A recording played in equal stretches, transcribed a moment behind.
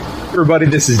Everybody,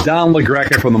 this is Don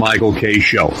LaGreca from The Michael K.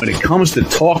 Show. When it comes to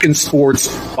talking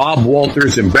sports, Bob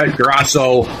Walters and Brett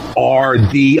Grasso are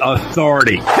the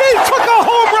authority. He took a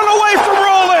home run away from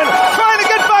Roland, trying to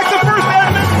get back to first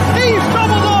Edmonds. He's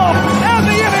doubled off, and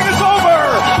the inning is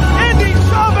over. Andy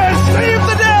Chavez saved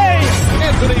the day.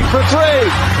 Anthony for three.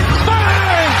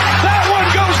 Bang! That one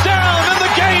goes down, and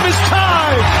the game is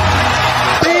tied.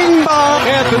 Bing bong.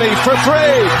 Anthony for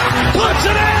three. Puts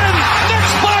it in.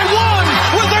 Knicks by one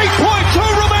with 8.2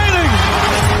 remaining.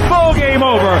 Ball game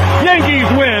over. Yankees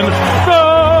win. The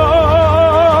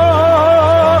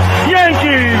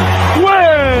Yankees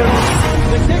win.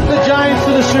 They kick the Giants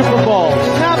to the Super Bowl.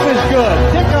 Snap is good.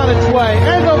 Kick on its way.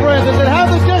 End over end. Does it have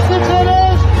the distance? It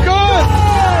is good.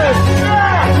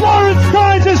 Lawrence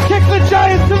Tynes has kicked the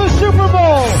Giants to the Super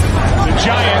Bowl. The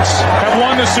Giants have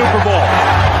won the Super Bowl.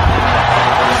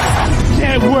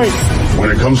 Can't wait. When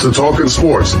it comes to talking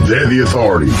sports, they're the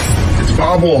authority. It's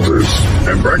Bob Walters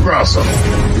and Brett Grasso.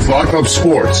 It's Locked Up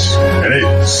Sports, and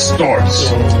it starts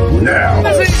now.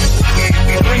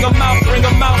 Bring them out, bring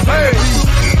them out, hey.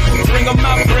 Bring them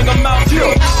out, bring them out,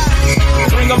 yo.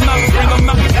 Bring them out, bring them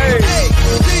out, hey.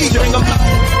 Bring them out.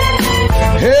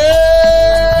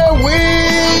 Here we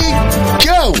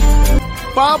go.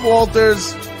 Bob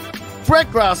Walters,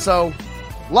 Brett Grasso,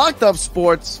 Locked Up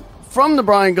Sports from the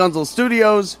Brian Gunzel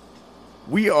Studios.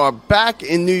 We are back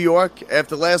in New York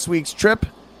after last week's trip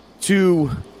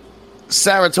to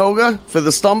Saratoga for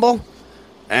the Stumble.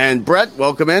 And Brett,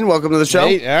 welcome in. Welcome to the show.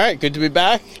 Hey, all right, good to be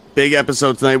back. Big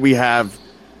episode tonight. We have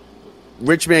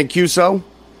Rich Mancuso,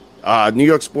 New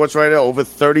York sports writer, over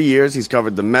 30 years. He's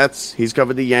covered the Mets. He's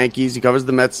covered the Yankees. He covers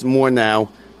the Mets more now.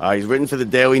 He's written for the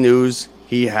Daily News.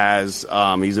 He has.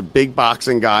 He's a big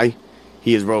boxing guy.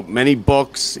 He has wrote many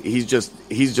books. He's just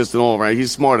an all-around.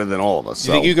 He's smarter than all of us.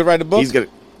 You think you could write a book?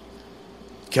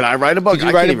 Can I write a book?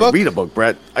 I can't even read a book,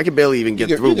 Brett. I can barely even get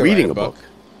through reading a book.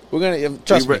 We're gonna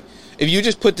trust me. If you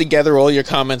just put together all your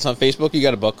comments on Facebook, you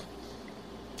got a book.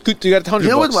 You got 100 You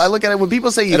know books. what? I look at it when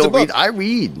people say you don't read. I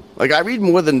read. Like I read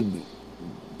more than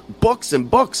books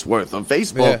and books worth on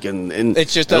Facebook and it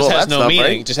just has no meaning.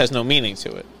 Right? It just has no meaning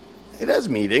to it. It has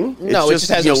meaning. No, it just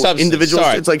has no substance. Individual.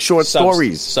 It's like short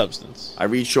stories. Substance. I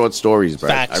read short stories,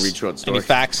 Brett. Facts. I read short stories. Any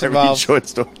facts involved? I read short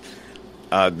stories.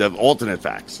 The alternate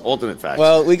facts.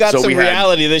 Well, we got some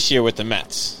reality this year with the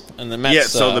Mets. And the Mets. Yeah,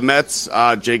 so the Mets,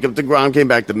 Jacob deGrom came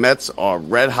back. The Mets are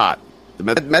red hot. The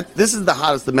Mets, this is the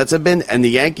hottest the Mets have been, and the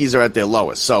Yankees are at their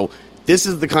lowest. So this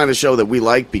is the kind of show that we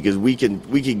like because we could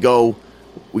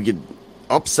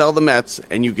upsell the Mets,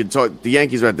 and you could talk. The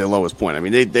Yankees are at their lowest point. I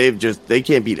mean, they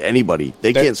can't beat anybody.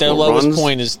 They can't score runs. Their lowest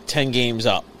point is 10 games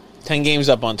up. 10 games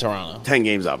up on Toronto. 10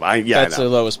 games up. That's their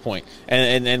lowest point.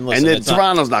 And listen, and then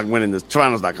Toronto's not winning this.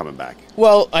 Toronto's not coming back.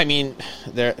 Well, I mean,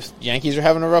 the Yankees are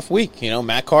having a rough week. You know,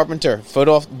 Matt Carpenter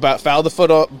fouled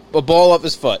a ball off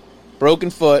his foot,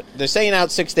 broken foot. They're saying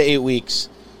out 6 to 8 weeks,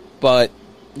 but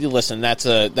listen,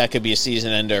 that could be a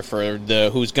season ender for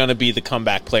who's going to be the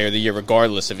comeback player of the year,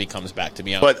 regardless if he comes back. To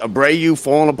be honest, but Abreu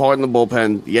falling apart in the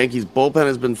bullpen. The Yankees bullpen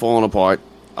has been falling apart.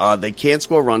 They can't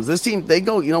score runs. This team, they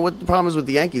go. You know what the problem is with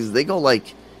the Yankees? They go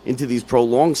like into these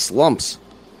prolonged slumps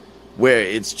where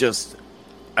it's just.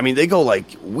 I mean, they go like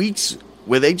weeks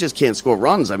where they just can't score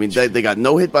runs. I mean, they got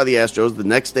no hit by the Astros. The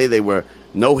next day they were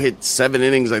no hit, 7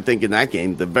 innings, I think, in that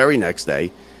game. The very next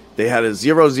day. They had a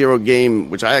 0-0 game,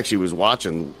 which I actually was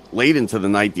watching late into the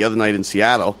night, the other night in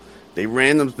Seattle. They're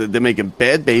making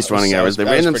bad base running errors. They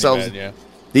ran themselves. Bad, yeah.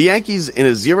 The Yankees, in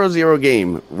a 0-0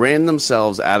 game, ran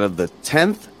themselves out of the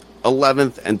 10th,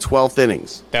 11th, and 12th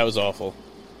innings. That was awful.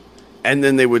 And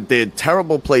then they had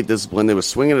terrible plate discipline. They were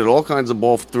swinging at all kinds of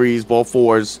ball threes, ball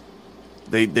fours.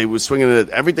 They were swinging at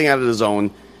everything out of the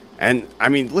zone. And, I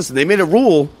mean, listen, they made a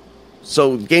rule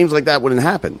so games like that wouldn't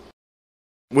happen.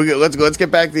 Let's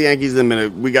get back to the Yankees in a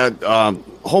minute. We got a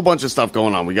whole bunch of stuff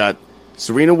going on. We got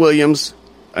Serena Williams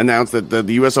announced that the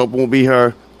U.S. Open will be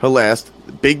her last.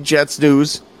 Big Jets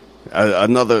news.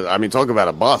 Talk about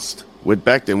a bust with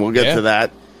Becton. We'll get to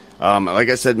that. Like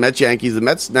I said, Mets, Yankees. The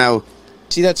Mets now.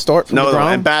 See that start from DeGrom? No,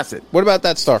 and Bassett. What about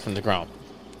that start from DeGrom?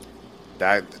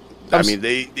 They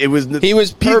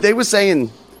were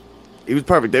saying he was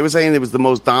perfect. They were saying it was the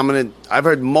most dominant. I've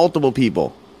heard multiple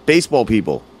people, baseball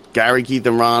people, Gary, Keith,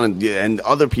 and Ron, and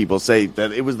other people say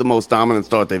that it was the most dominant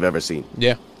start they've ever seen.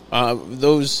 Yeah,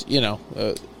 those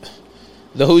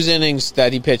innings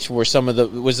that he pitched was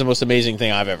the most amazing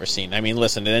thing I've ever seen. I mean,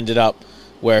 listen, it ended up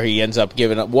where he ends up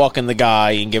walking the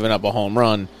guy and giving up a home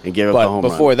run. But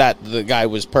before that, the guy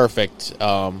was perfect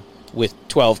with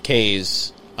 12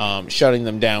 Ks, shutting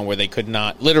them down where they did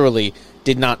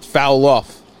not foul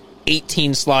off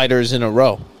 18 sliders in a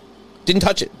row. Didn't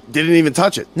touch it. Didn't even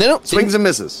touch it. No. Swings and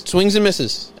misses. Swings and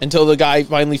misses until the guy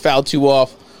finally fouled 2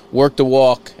 off, worked a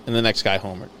walk, and the next guy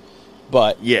homered.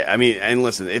 But yeah, I mean, and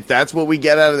listen, if that's what we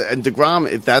get out of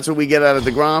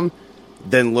DeGrom,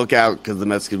 then look out because the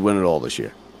Mets could win it all this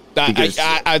year. I'm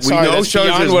sorry, that's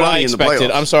beyond what I expected.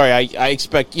 I'm sorry, I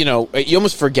expect, you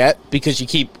almost forget because you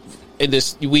keep in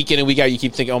this week in and week out, you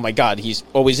keep thinking, oh my God, he's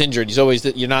always injured. He's always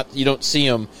you don't see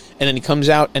him, and then he comes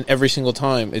out, and every single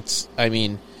time, it's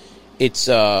just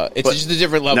a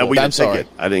different level. Now, I'm sorry,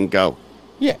 I didn't go.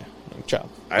 Yeah, child.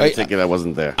 I had a ticket. I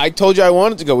wasn't there. I told you I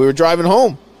wanted to go. We were driving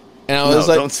home, and I was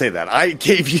don't say that. I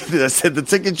gave you. I said the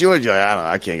ticket's yours. You're like,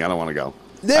 I can't. I don't want to go.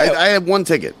 Yeah. I had one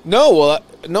ticket. No, well,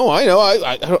 no, I know.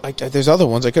 I there's other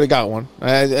ones. I could have got one.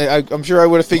 I'm sure I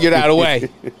would have figured out a way.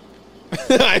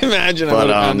 I imagine I would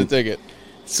have found the ticket.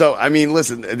 So, I mean,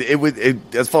 listen,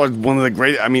 as far as one of the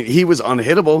great, I mean, he was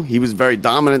unhittable. He was very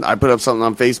dominant. I put up something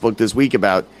on Facebook this week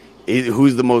about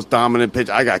who's the most dominant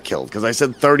pitcher. I got killed because I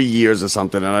said 30 years or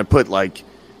something, and I put, like,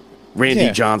 Randy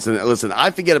Johnson. Listen,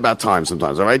 I forget about time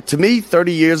sometimes, all right? To me,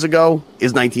 30 years ago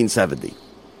is 1970.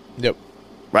 Yep.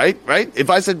 Right? If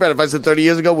I said 30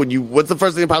 years ago, what's the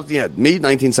first thing that popped in your head? Me,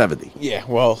 1970. Yeah,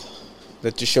 well,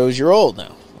 that just shows you're old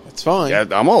now. That's fine. Yeah,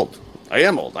 I'm old. I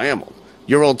am old.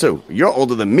 You're old, too. You're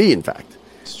older than me, in fact.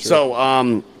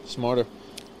 So, smarter.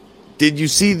 Did you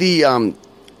see the, I'm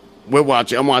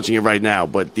watching it right now,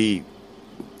 but the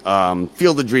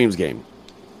Field of Dreams game.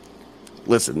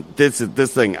 Listen, this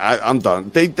thing, I'm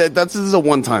done. This is a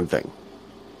one-time thing.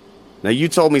 Now, you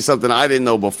told me something I didn't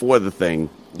know before the thing.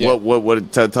 Yeah.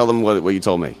 Tell them what you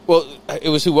told me. Well, it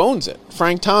was who owns it.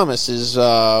 Frank Thomas is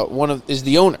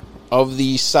the owner of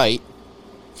the site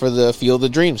for the Field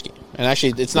of Dreams game. And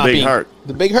actually, it's not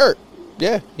the Big Hurt.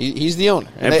 Yeah, he's the owner.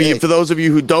 And for those of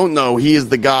you who don't know, he is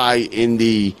the guy in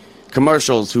the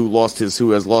commercials who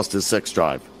has lost his sex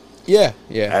drive. Yeah.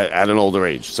 At an older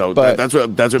age. So that's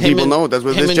what people know. That's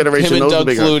what this generation knows. Doug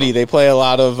Flutie, they play a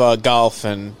lot of golf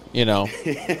and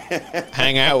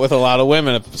hang out with a lot of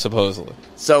women supposedly.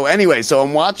 So anyway,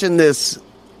 I'm watching this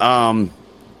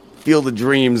Field of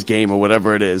Dreams game or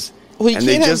whatever it is, and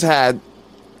they just had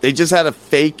a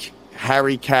fake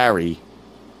Harry Carey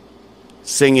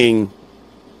singing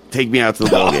 "Take Me Out to the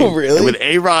Ball Game." Oh, really? And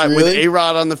with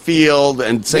A-Rod on the field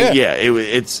and saying,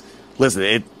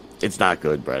 it's not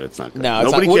good, Brett. It's not good. No,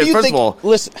 nobody cares. First of all,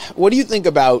 listen. What do you think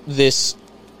about this?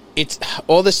 It's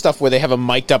all this stuff where they have him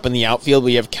mic'd up in the outfield.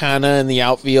 We have Canna in the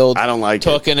outfield. I don't like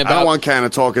talking it. about. I don't want Canna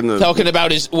talking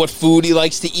about what food he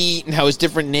likes to eat and how his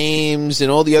different names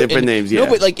and all the other names. Yeah,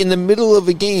 no, but like in the middle of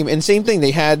a game, and same thing.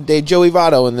 They had Joey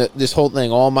Votto and this whole thing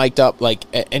all mic'd up, like,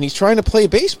 and he's trying to play a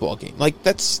baseball game. Like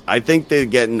that's. I think they're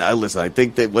getting. Listen, I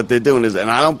think that what they're doing is, and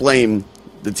I don't blame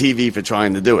the TV for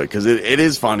trying to do it because it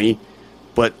is funny.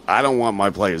 But I don't want my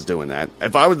players doing that.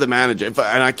 If I was the manager, and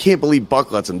I can't believe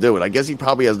Buck lets him do it. I guess he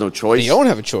probably has no choice. They don't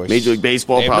have a choice. Major League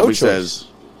Baseball probably says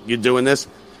you're doing this.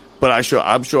 But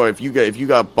I'm sure if you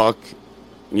got Buck,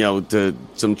 to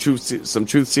some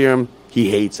truth serum, he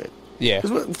hates it. Yeah.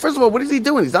 First of all, what is he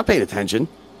doing? He's not paying attention.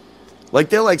 Like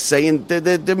they're like saying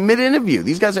they're mid-interview.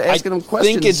 These guys are asking him questions.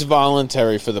 I think it's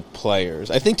voluntary for the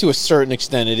players. I think to a certain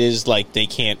extent it is like they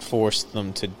can't force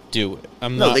them to do it.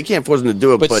 They can't force them to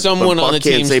do it. But someone on the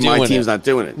team can't say my team's not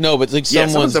doing it. No, but like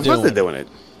someone's doing it. Of course they're doing it.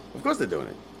 Of course they're doing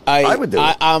it. I would do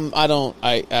it. I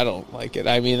don't like it.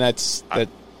 I mean that.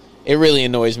 It really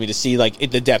annoys me to see like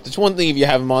the depth. It's one thing if you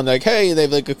have them on like, hey, they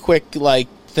have like a quick like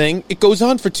thing. It goes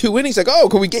on for 2 innings. Like, oh,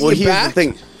 can we get you back?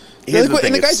 Here's the thing.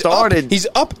 And the guy's started. He's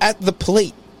up at the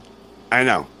plate. I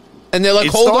know. And they're like,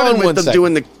 hold on one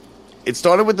second. It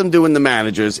started with them doing the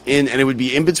managers, and it would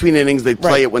be in between innings. They'd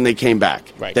play it when they came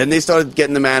back. Right. Then they started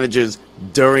getting the managers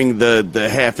during the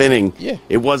half inning. Yeah.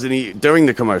 It wasn't during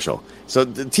the commercial. So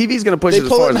the TV's going to push it as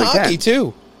far as they can. They pull it in hockey,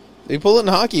 too. They pull it in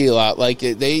hockey a lot. Like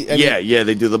they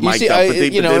do the mic up, but they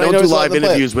don't do live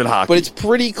interviews with hockey. But it's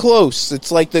pretty close.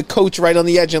 It's like the coach right on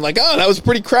the edge and like, oh, that was a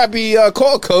pretty crappy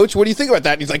call, coach. What do you think about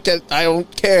that? And he's like, I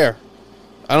don't care.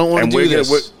 I don't want to do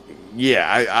this.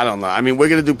 I don't know. I mean, we're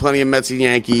going to do plenty of Mets and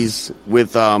Yankees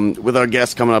with our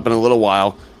guests coming up in a little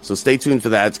while. So stay tuned for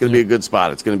that. It's going to be a good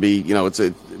spot. It's going to be,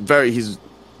 he's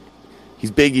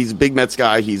big. He's a big Mets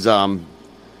guy. He's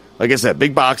like I said,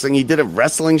 big boxing. He did a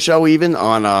wrestling show even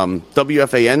on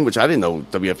WFAN, which I didn't know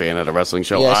WFAN had a wrestling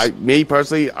show. Yes. Me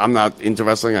personally, I'm not into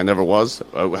wrestling. I never was.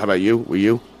 How about you? Were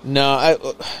you? No,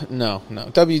 no.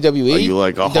 WWE. Are you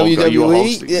like a Hulk? WWE? Are you a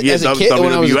Hulk? Yeah, as a kid,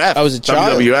 when I was a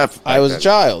child. WWF. I was a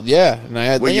child. Yeah, and I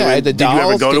had the doll. Did you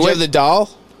ever go Did to you it? have the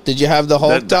doll? Did you have the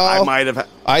Hulk doll? I might have.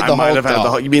 I had the Hulk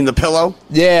doll. You mean the pillow?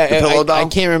 Yeah, the pillow doll. I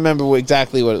can't remember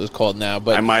exactly what it was called now,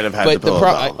 but I might have had the pillow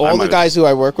doll. All the guys who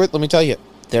I work with, let me tell you,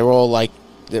 they're all like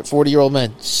they're 40-year-old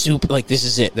men. Super, like this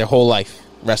is it. Their whole life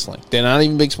wrestling. They're not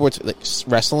even big sports. Like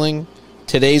wrestling.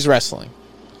 Today's wrestling.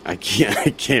 I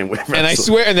can't wait. And I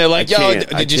swear, and they're like, "Yo,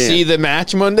 did you see the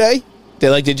match Monday?"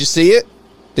 They're like, "Did you see it?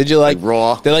 Did you like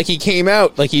Raw?" They're like, "He came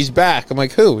out, like he's back." I'm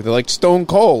like, "Who?" They're like, "Stone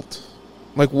Cold."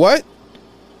 I'm like, "What?"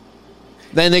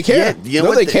 Then they care. Yeah, you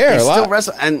know they care a lot. Still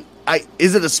wrestle, and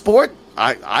is it a sport?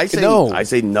 I say no. I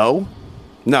say no.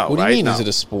 No. What do you mean? No. Is it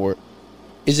a sport?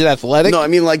 Is it athletic? No, I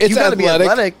mean like it's you got to be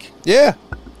athletic. Yeah,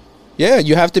 yeah.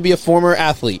 You have to be a former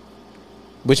athlete,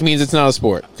 which means it's not a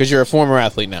sport because you're a former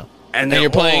athlete now, and you're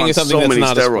playing something that's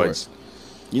not steroids. a sport.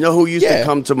 You know who used to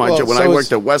come to my job when I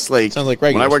worked at Westlake? Sounds like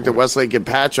when I worked sport. at Westlake in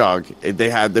Patchogue, they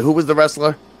had who was the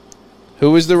wrestler?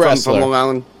 Who was the wrestler from Long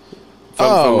Island? From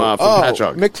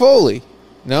Patchogue. Mick Foley.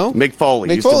 No, Mick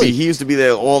Foley. He used to be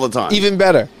there all the time. Even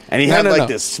better. And he had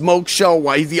this smoke show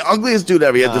wife. He's the ugliest dude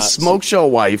ever. He had the smoke show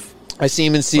wife. I see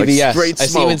him in CVS. Like I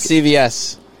see him in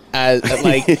CVS. At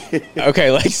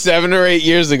like 7 or 8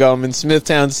 years ago, I'm in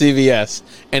Smithtown CVS,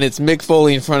 and it's Mick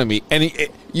Foley in front of me. And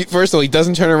first of all, he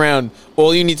doesn't turn around.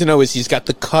 All you need to know is he's got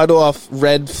the cut-off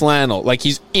red flannel, like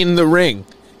he's in the ring.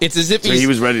 It's as if he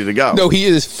was ready to go. No, he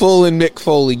is full in Mick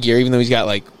Foley gear, even though he's got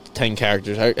like 10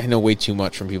 characters. I know way too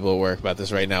much from people at work about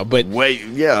this right now. But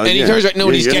yeah. And he turns right. No,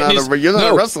 he's getting you're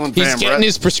not a wrestling fan, he's getting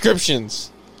his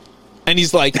prescriptions, and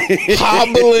he's like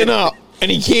hobbling up. And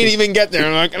he can't even get there.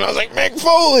 And I was like, Mick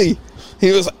Foley.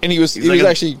 He was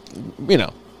actually,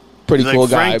 pretty cool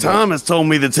guy. Frank Thomas told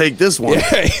me to take this one.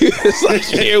 Yeah, he was like,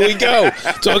 here we go.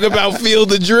 Talk about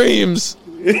Field of Dreams.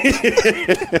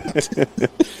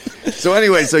 So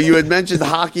anyway, you had mentioned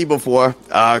hockey before.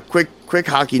 Quick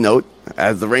hockey note,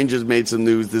 as the Rangers made some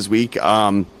news this week.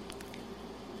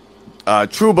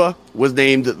 Trouba was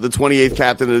named the 28th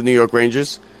captain of the New York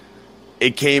Rangers.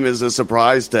 It came as a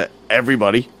surprise to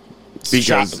everybody.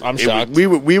 Because I'm shocked. We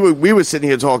were sitting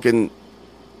here talking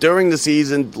during the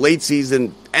season, late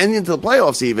season, and into the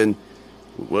playoffs even.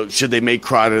 Well, should they make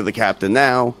Kreider the captain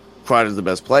now? Kreider's the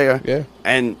best player. Yeah.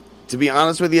 And to be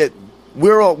honest with you,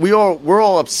 we're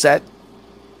all upset.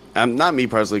 Not me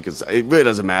personally, because it really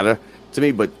doesn't matter to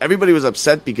me. But everybody was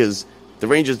upset because the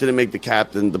Rangers didn't make the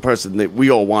captain the person that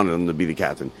we all wanted him to be the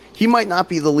captain. He might not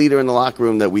be the leader in the locker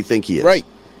room that we think he is. Right.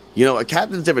 A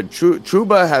captain's different.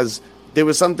 Trouba has. There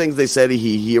were some things they said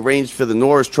he arranged for the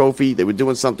Norris Trophy. They were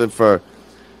doing something for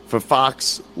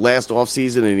Fox last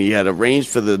offseason, and he had arranged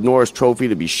for the Norris Trophy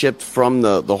to be shipped from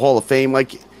the Hall of Fame.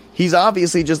 Like, he's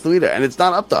obviously just the leader, and it's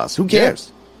not up to us. Who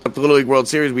cares? Yeah. At the Little League World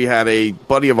Series, we had a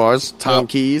buddy of ours, Tom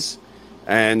Keyes,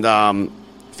 and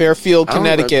Fairfield,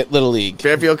 Connecticut, Little League.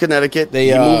 Fairfield, Connecticut.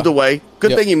 He moved away.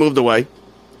 Good thing he moved away,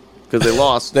 because they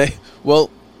lost. Well,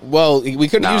 we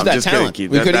couldn't use that talent. We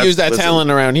could have used that talent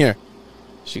around here.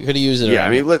 She could have used it. Yeah, I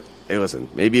mean, listen.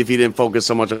 Maybe if he didn't focus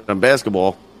so much on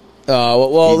basketball.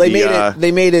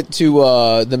 They made it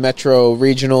to the Metro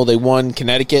Regional. They won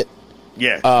Connecticut.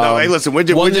 Yeah. No, hey, listen. We're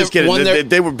just kidding.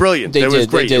 They were brilliant. It was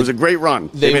great. It was a great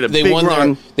run. They made a big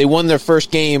run. They won their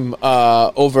first game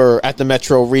over at the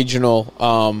Metro Regional,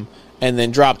 and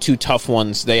then dropped 2 tough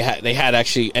ones. They had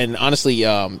actually, and honestly,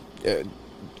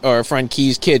 our friend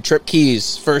Keys' kid, Trip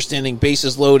Keys, first inning,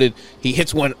 bases loaded. He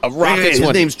hits one, a rockets one.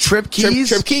 His name's Trip Keys?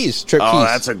 Trip Keys. Oh,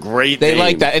 that's a great name. They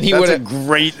like that. And that's a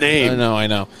great name. I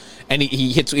know. And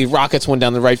he rockets one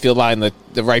down the right field line.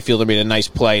 The right fielder made a nice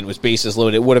play, and it was bases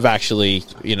loaded. It would have actually,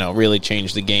 really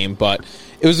changed the game. But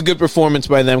it was a good performance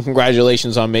by them.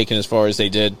 Congratulations on making as far as they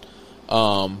did.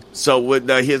 So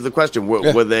here's the question: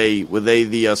 Were they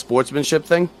the sportsmanship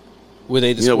thing? Were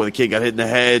they where the kid got hit in the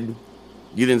head?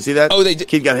 You didn't see that? Oh, they did.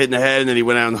 Kid got hit in the head, and then he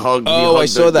went out and hugged. I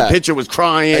saw that. The pitcher was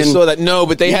crying. I saw that. No,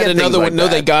 but they had another one. No,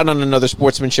 they got on another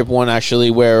sportsmanship one,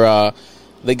 actually, where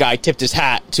the guy tipped his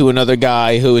hat to another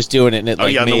guy who was doing it. And it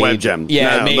the web gem.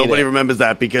 Yeah, nobody remembers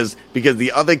that because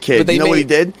the other kid, you know what he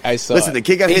did? I saw Listen, the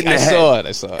kid got hit in the head.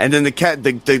 I saw it. And then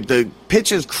the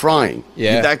pitcher's crying.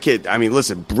 Yeah. That kid, I mean,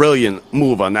 listen, brilliant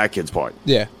move on that kid's part.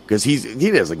 Yeah. Because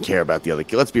he doesn't care about the other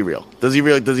kid. Let's be real. Does he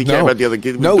care about the other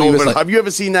kid? No, have you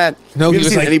ever seen that? No, have you ever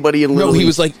seen anybody in Little League? League? He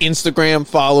was like Instagram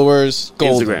followers,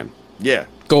 golden. Instagram. Yeah.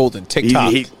 Golden.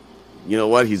 TikTok. You know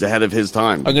what? He's ahead of his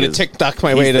time. I'm going to TikTok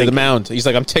my way to the mound. He's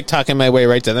like, I'm TikToking my way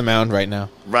right to the mound right now.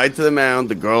 Right to the mound.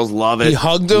 The girls love it. He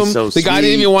hugged him. So the guy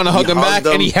didn't even want to hug him back,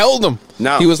 and he held him.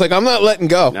 No. He was like, I'm not letting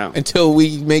go until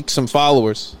we make some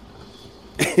followers.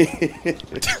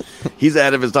 He's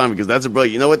ahead of his time because that's a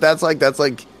brilliant. You know what that's like? That's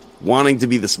like wanting to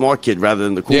be the smart kid rather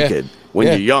than the cool kid. when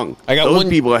you're young. Those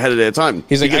people are ahead of their time.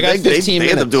 He's like, I got 15 minutes.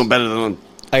 They end up doing better than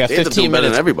I got 15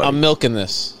 minutes. Than everybody. I'm milking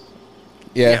this.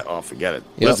 Yeah. Oh, forget it.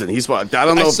 Yep. Listen, I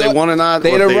don't know if they won or not.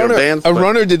 They had a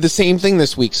runner did the same thing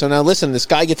this week. So now listen, this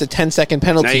guy gets a 10-second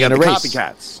penalty in a race.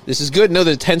 Copycats. This is good. No,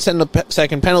 there's a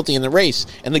 10-second penalty in the race,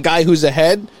 and the guy who's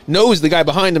ahead knows the guy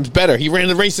behind him's better. He ran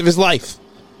the race of his life.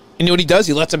 And you know what he does?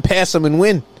 He lets him pass him and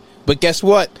win. But guess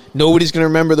what? Nobody's going to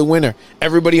remember the winner.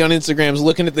 Everybody on Instagram is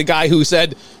looking at the guy who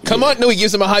said, "Come on!" No, he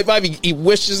gives him a high five. He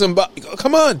wishes him,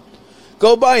 "Come on,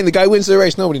 go by," and the guy wins the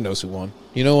race. Nobody knows who won.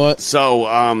 You know what? So,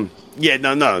 yeah,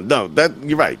 no. That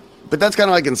you're right, but that's kind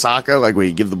of like in soccer, like where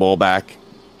you give the ball back.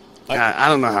 I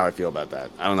don't know how I feel about that.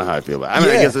 I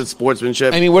guess it's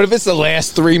sportsmanship. I mean, what if it's the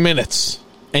last 3 minutes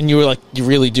and you were like, you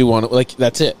really do want to, like,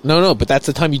 that's it? No, but that's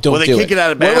the time you don't do it. Well, they kick it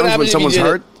out of bounds when someone's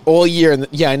hurt. All year, and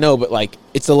yeah, I know, but like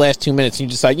it's the last 2 minutes, and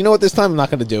you decide, you know what, this time I'm not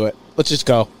going to do it. Let's just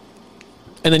go,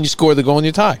 and then you score the goal and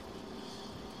you tie.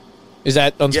 Is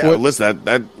that unsport? Yeah, listen,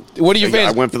 that. What are your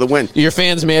fans? I went for the win. Are your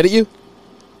fans mad at you?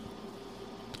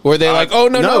 Or are they like, oh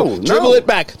no, dribble it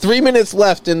back. 3 minutes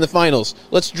left in the finals.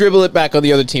 Let's dribble it back on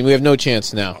the other team. We have no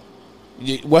chance now.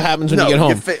 What happens when you get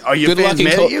home? Are your fans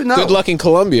mad at you? No. Good luck in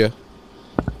Colombia.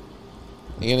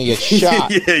 You're gonna get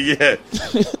shot. yeah.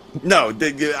 No,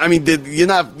 I mean, you're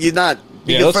not.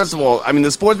 Because first of all, I mean,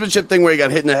 the sportsmanship thing where you got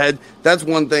hit in the head, that's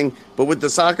one thing. But with the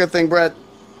soccer thing, Brett,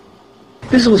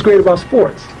 this is what's great about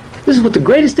sports. This is what the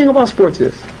greatest thing about sports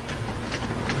is.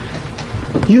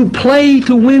 You play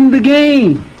to win the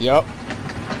game. Yep.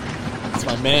 That's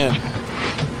my man.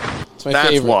 That's my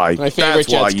favorite. Why. My favorite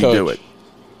That's why Jets you coach. do it.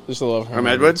 Just love Herm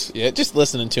Edwards. Yeah, just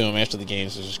listening to him after the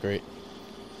games is just great.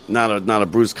 Not a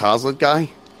Bruce Coslet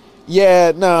guy.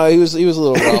 Yeah, no, he was a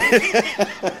little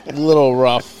rough. A little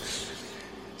rough.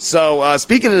 So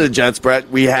speaking of the Jets, Brett,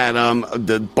 we had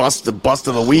the bust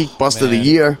of the week, of the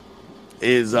year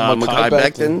is Mekhi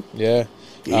Becton. Yeah.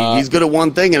 He's good at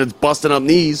one thing, and it's busting up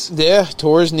knees. Yeah,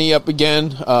 tore his knee up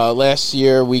again. Last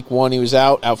year, week 1, he was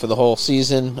out for the whole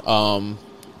season.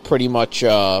 Pretty much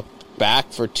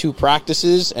back for 2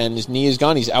 practices, and his knee is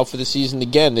gone. He's out for the season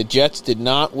again. The Jets did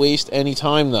not waste any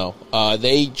time, though.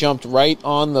 They jumped right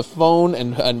on the phone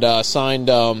and signed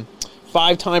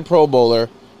 5-time Pro Bowler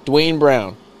Dwayne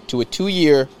Brown to a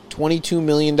 2-year, $22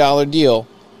 million deal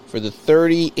for the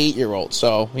 38-year-old.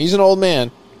 So he's an old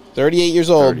man. 38 years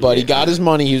old, but he got his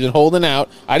money. He's been holding out.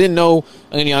 I didn't know,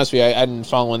 I'm going to be honest with you, I didn't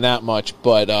follow him that much,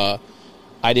 but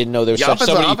I didn't know there was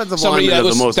somebody that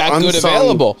was that good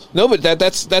available. No, but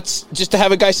that's just to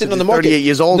have a guy sitting on the market. 38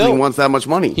 years old, and he wants that much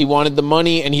money. He wanted the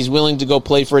money, and he's willing to go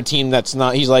play for a team that's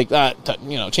not, he's like,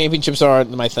 championships aren't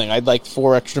my thing. I'd like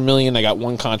 $4 extra million. I got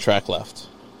 1 contract left.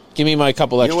 Give me my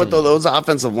couple extra. You know what, though? Those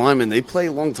offensive linemen, they play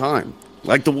a long time.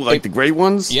 Like the great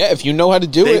ones? Yeah, if you know how to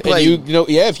do it, and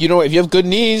if you have good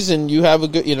knees and you have a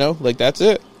good, that's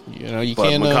it. You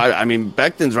can't. I mean,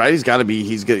 Becton's right. He's got to be.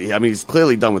 He's good. I mean, he's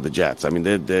clearly done with the Jets. I mean,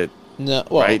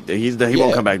 right. He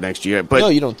won't come back next year. But no,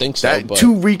 you don't think so. But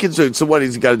 2 reconstruct. So what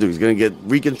he's got to do? He's going to get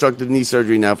reconstructive knee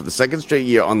surgery now for the 2nd straight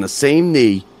year on the same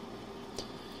knee.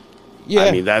 Yeah,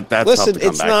 I mean that's listen. Tough to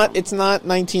come back It's not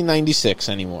 1996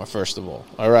 anymore. First of all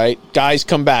right, guys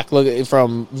come back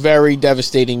from very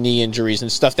devastating knee injuries and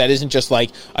stuff that isn't just like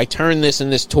I turned this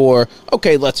and this tore.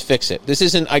 Okay, let's fix it. This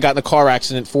isn't I got in a car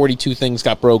accident, 42 things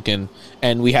got broken,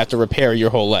 and we have to repair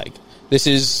your whole leg. This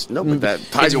is but that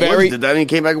Tiger Woods did that and he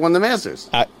came back and won the Masters.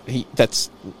 That's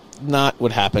not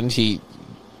what happened.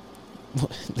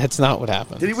 That's not what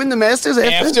happened. Did he win the Masters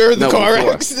after the car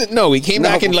accident? No, he came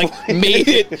back and made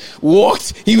it.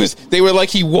 Walked. They were like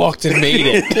he walked and made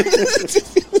it.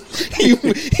 he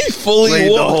fully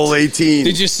played walked the whole 18.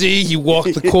 Did you see? He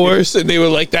walked the course, and they were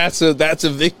like, "That's a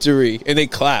victory," and they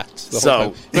clapped.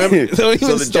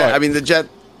 The Jet.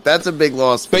 That's a big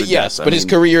loss. For but the Jets. But his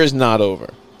career is not over.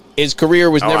 His career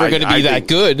was never going to be that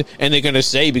good, and they're going to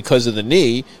say because of the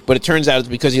knee, but it turns out it's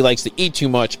because he likes to eat too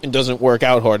much and doesn't work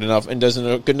out hard enough and doesn't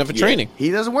do good enough at training.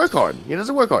 He doesn't work hard.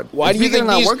 Why do you think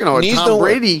not working hard? Tom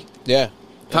Brady. Yeah.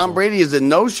 Tom Brady is a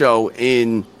no-show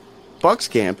in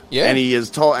Bucs camp, and he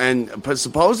is and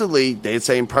supposedly they're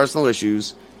saying personal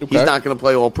issues. Okay. He's not going to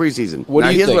play all preseason.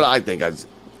 Here's what I think. I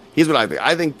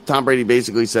think Tom Brady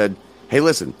basically said, "Hey,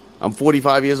 listen, I'm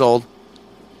 45 years old.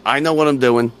 I know what I'm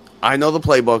doing. I know the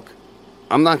playbook.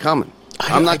 I'm not coming.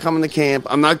 I'm not coming to camp.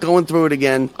 I'm not going through it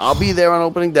again. I'll be there on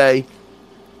opening day.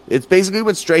 It's basically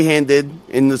what Strahan did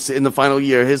in the final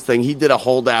year. His thing, he did a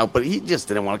holdout, but he just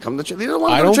didn't want to come to. He didn't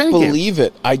want to go to training camp. I don't believe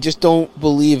it. I just don't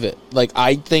believe it. Like,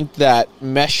 I think that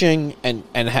meshing and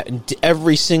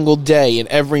every single day and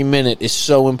every minute is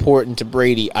so important to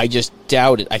Brady. I just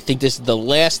doubt it. I think this is the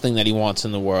last thing that he wants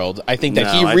in the world. I think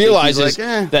that he realizes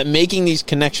that making these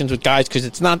connections with guys, because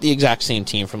it's not the exact same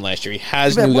team from last year. He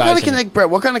has new guys. Brett,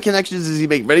 what kind of connections does he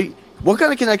make? Ready? What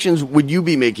kind of connections would you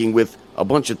be making with a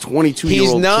bunch of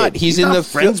 22-year-old kids? He's not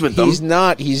friends with them. He's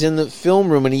not. He's in the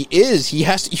film room, and he is. He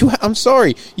has to. I'm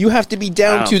sorry. You have to be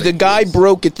down to the guy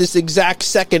broke at this exact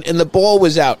second, and the ball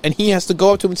was out, and he has to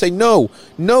go up to him and say, "No,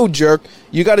 jerk.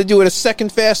 You got to do it a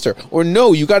second faster," or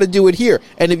 "No, you got to do it here."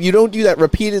 And if you don't do that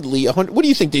repeatedly, what do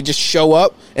you think? They just show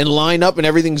up and line up, and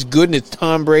everything's good, and it's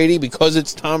Tom Brady because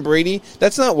it's Tom Brady?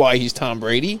 That's not why he's Tom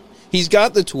Brady. He's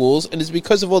got the tools, and it's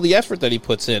because of all the effort that he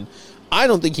puts in. I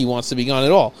don't think he wants to be gone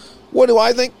at all. What do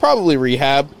I think? Probably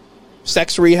rehab.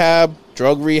 Sex rehab.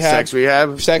 Drug rehab. Sex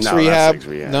rehab? Sex rehab.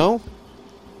 No?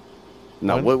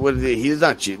 No, what he's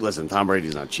not cheating. Listen, Tom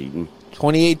Brady's not cheating.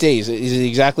 28 days. Is he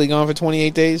exactly gone for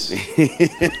 28 days?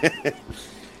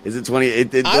 Is it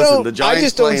 28? Listen, the Giants I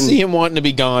just don't see him wanting to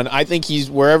be gone. I think he's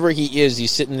wherever he is.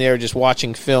 He's sitting there just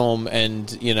watching film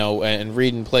and and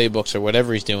reading playbooks or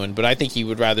whatever he's doing. But I think he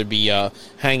would rather be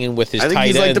hanging with his tight ends. I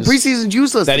think he's like the preseason's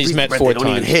useless. That he's met 4 times. They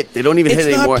don't even hit. They don't even hit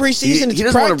anymore. It's not preseason. He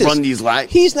doesn't want to run these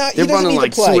laps. He's not. They're running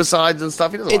like suicides and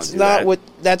stuff. He doesn't want to do that. It's not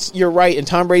what. You're right. And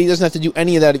Tom Brady doesn't have to do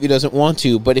any of that if he doesn't want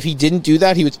to. But if he didn't do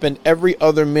that, he would spend every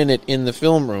other minute in the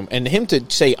film room. And him to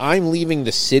say, "I'm leaving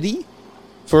the city,"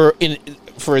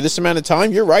 for this amount of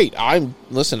time, you're right. I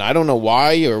don't know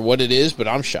why or what it is, but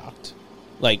I'm shocked.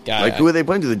 Who are they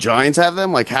playing? Do the Giants have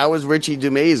them? Like, how is Richie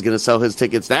Dumays going to sell his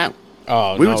tickets now?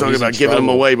 We were talking about giving them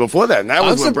away before that, and that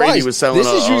was when Brady was selling. This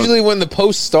is usually when the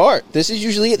posts start. This is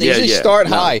usually it. They usually start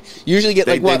high. Usually get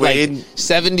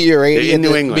 70 or 80 in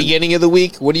the beginning of the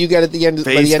week. What do you get at the end?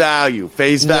 Face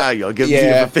value. I'll give you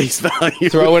for face value.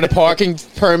 Throw in a parking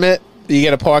permit. You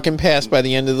get a parking pass by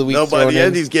the end of the week. No, by the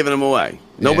end, he's giving them away.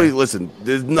 Nobody, listen,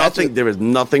 there is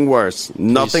nothing worse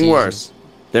than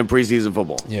preseason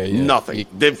football. Yeah. Nothing.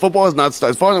 Football is not,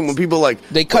 as far as when people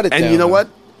they cut it down. And you know what?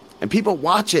 And people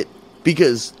watch it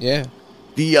because the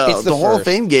Hall of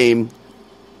Fame game,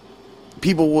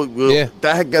 people will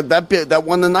that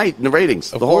won the night in the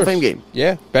ratings. The Hall of Fame game.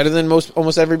 Yeah, better than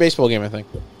almost every baseball game, I think.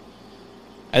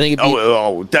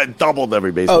 That doubled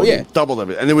every baseball game. Doubled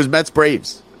every, and it was Mets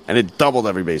Braves. And it doubled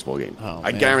every baseball game.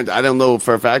 I guarantee. I don't know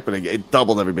for a fact, but it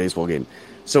doubled every baseball game.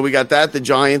 So we got that. The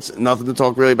Giants. Nothing to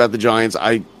talk really about the Giants.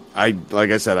 I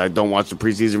like I said, I don't watch the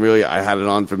preseason really. I had it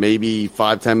on for maybe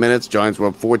 5-10 minutes. Giants were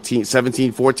up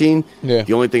 17-14. Yeah.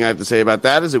 The only thing I have to say about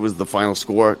that is it was the final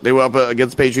score. They were up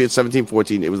against the Patriots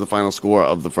 17-14. It was the final score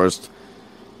of the first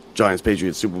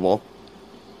Giants-Patriots Super Bowl.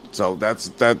 So that's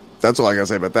all I got to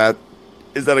say about that.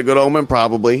 Is that a good omen?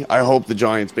 Probably. I hope the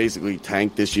Giants basically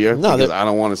tank this year because I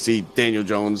don't want to see Daniel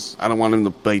Jones. I don't want him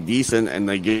to play decent, and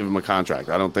they gave him a contract.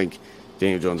 I don't think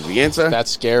Daniel Jones is the answer.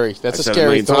 That's scary. That's a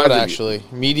scary thought, actually.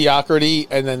 Mediocrity,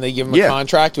 and then they give him a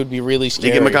contract would be really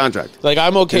scary. They give him a contract. Like,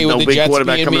 I'm okay with the Jets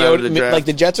being mediocre. Like,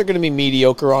 the Jets are going to be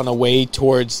mediocre on a way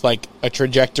towards, like, a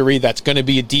trajectory that's going to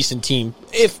be a decent team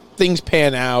if things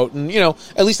pan out. And,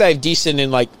 at least I have decent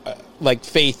in, like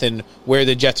faith in where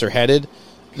the Jets are headed.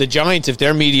 The Giants, if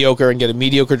they're mediocre and get a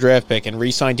mediocre draft pick and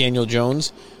re-sign Daniel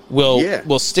Jones,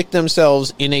 will stick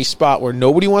themselves in a spot where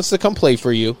nobody wants to come play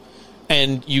for you,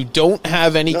 and you don't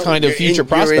have any kind of future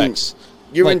prospects.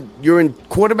 You're in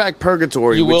quarterback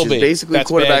purgatory, which is basically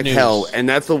quarterback hell, and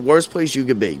that's the worst place you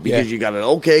could be because you got an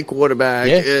okay quarterback.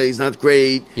 He's not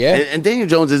great. And Daniel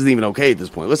Jones isn't even okay at this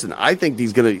point. Listen, I think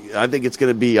it's gonna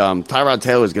be Tyrod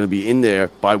Taylor's gonna be in there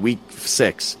by week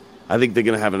 6. I think they're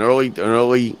gonna have an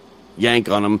early yank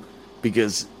on him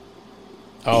because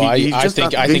I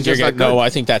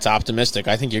think that's optimistic.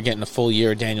 I think you're getting a full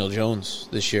year of Daniel Jones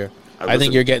this year. I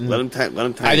think you're getting. Let him tank.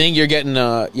 I think you're getting.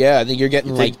 I think you're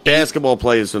getting like basketball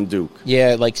players from Duke.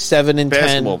 Yeah, like 7 and 10.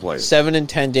 Basketball players. 7 and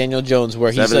 10. Daniel Jones,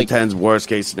 where he's 7 and 10's worst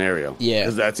case scenario. Yeah,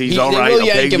 because he's all right.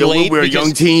 Okay, we're a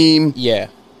young team. Yeah,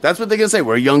 that's what they're gonna say.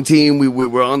 We're a young team.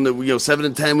 We're on the 7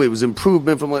 and 10. It was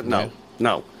improvement from what? No.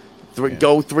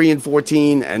 Go 3 and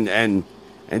 14 and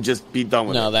just be done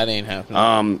with it. No, that ain't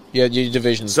happening. Your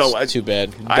division's too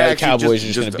bad. The Cowboys are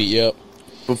just going to beat you up.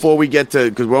 Before we get to,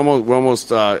 because we're almost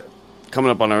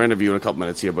coming up on our interview in a couple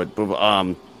minutes here, but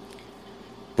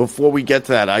before we get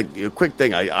to that, a quick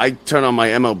thing. I turn on my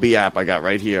MLB app I got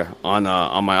right here on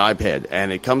my iPad,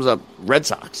 and it comes up Red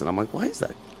Sox, and I'm like, why is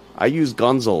that? I use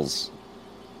Gonzalez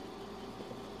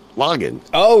login.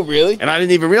 Oh, really? And I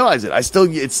didn't even realize it. It's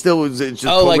just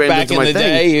like programmed back into in my the thing.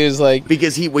 day, he was like,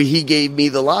 because he gave me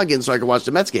the login so I could watch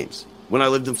the Mets games when I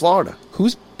lived in Florida.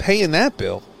 who's paying that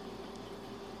bill?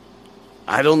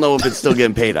 I don't know if it's still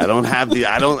getting paid. I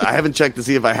haven't checked to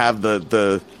see if I have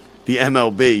the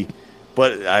MLB,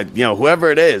 but whoever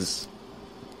it is,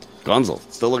 Gunzel,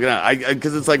 still looking at it.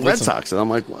 Because it's like Red Sox, and I'm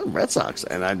like, what, Red Sox?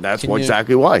 And that's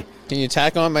exactly why. Can you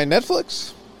tack on my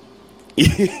Netflix?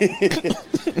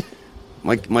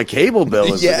 my cable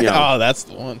bill is Oh, that's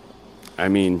the one. I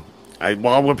mean,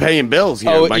 while we're paying bills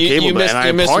here, my cable bill, and I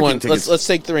have missed parking one. tickets. Let's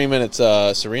take 3 minutes.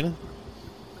 Serena.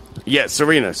 Yeah,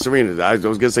 Serena. I was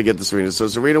going to say get to Serena. So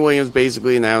Serena Williams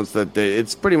basically announced that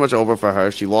it's pretty much over for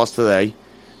her. She lost today,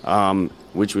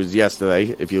 which was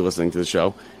yesterday, if you're listening to the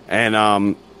show.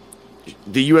 And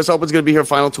the U.S. Open is going to be her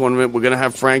final tournament. We're going to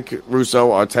have Frank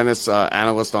Russo, our tennis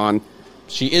analyst, on.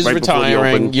 She is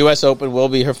retiring. U.S. Open will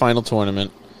be her final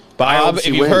tournament. Bob, if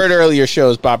you wins. heard earlier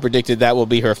shows, Bob predicted that will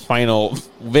be her final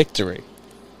victory.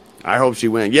 I hope she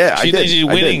wins. Yeah, I did. She's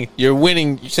winning. You're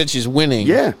winning. You said she's winning.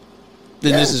 Yeah.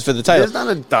 Then this is for the title. There's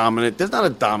not a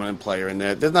dominant player in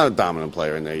there. There's not a dominant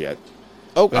player in there yet.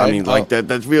 Okay. I mean,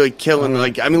 that's really killing.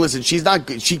 Listen, she's not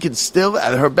good. She can still,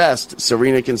 at her best,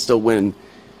 Serena can still win.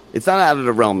 It's not out of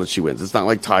the realm that she wins. It's not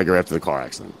like Tiger after the car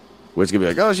accident, where it's gonna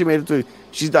be like, oh, she made it through.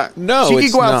 She's not. No, she it's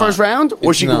could go out not. first round,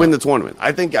 or It's she not. could win the tournament.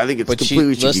 I think it's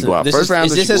completely. She could go out first round.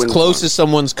 Is this as close as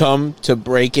someone's come to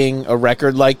breaking a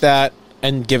record like that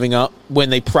and giving up when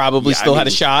they probably still had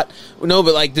a shot? No,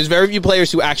 but there's very few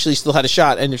players who actually still had a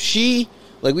shot. And if she,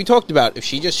 like we talked about, if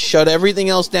she just shut everything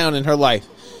else down in her life,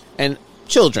 and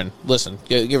children, listen,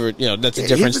 give her, that's a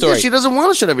different story. She doesn't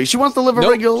want to shut everything. She wants to live a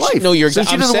regular life. No, so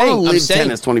she doesn't want to live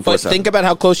tennis 24/7. But think about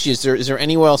how close she is. Is there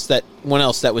anyone else that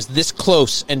was this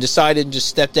close and decided to just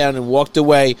step down and walked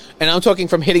away? And I'm talking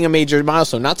from hitting a major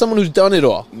milestone, not someone who's done it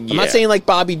all. I'm not saying like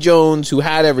Bobby Jones who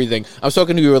had everything. I was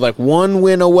talking to you were like one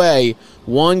win away,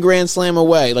 one Grand Slam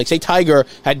away. Like say Tiger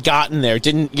had gotten there,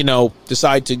 didn't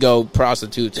decide to go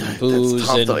prostitutes and booze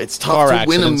and it's tough to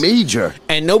win a major.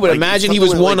 And no, but imagine he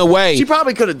was one away. She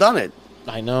probably could have done it.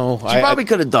 I know. She probably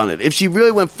could have done it if she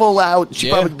really went full out. She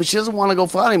probably, but she doesn't want to go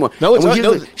full out anymore. No,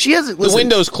 she hasn't. Listen, the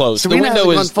window's closed. Serena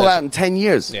hasn't gone full out in 10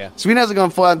 years. Yeah. Serena hasn't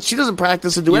gone full out. She doesn't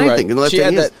practice or do anything in the last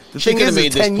 10 years. The thing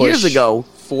is, 10 years ago,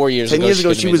 4 years 10 years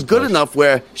ago, she was good enough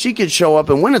where she could show up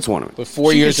and win a tournament. But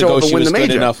 4 years ago, she was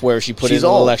good enough where she put in a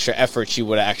little extra effort. She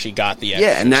would have actually got the extra.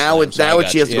 Yeah, and now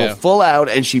she has to go full out,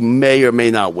 and she may or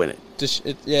may not win it.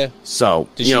 So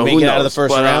did she make it out of the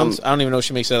first round? I don't even know if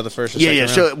she makes it out of the first or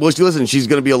second round. Well, listen, she's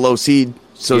going to be a low seed,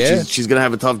 so she's going to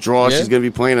have a tough draw. She's going to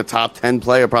be playing a top 10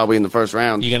 player probably in the first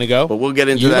round. You going to go? But we'll get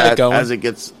into that as it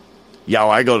gets. Yeah,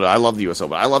 I love the U.S.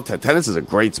 Open. I love tennis. Tennis is a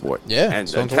great sport. Yeah, and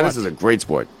tennis is a great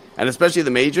sport, and especially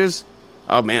the majors.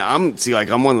 Oh man,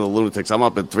 I'm one of the lunatics. I'm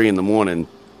up at 3 a.m.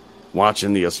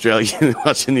 watching the Australian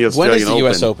When is the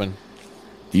U.S. Open?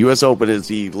 The U.S. Open is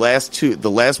the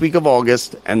last week of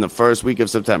August and the first week of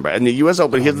September. And the U.S.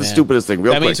 Open, here's the stupidest thing.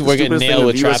 Real that quick, means we're getting nailed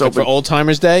with traffic for Old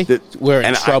Timers Day. We're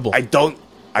in trouble. I don't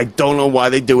know why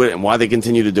they do it and why they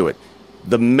continue to do it.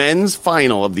 The men's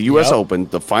final of the U.S. Open,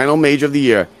 the final major of the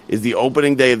year, is the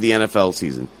opening day of the NFL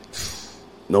season.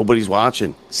 Nobody's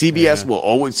watching. CBS will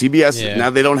always now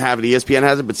they don't have it. ESPN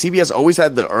has it, but CBS always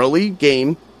had the early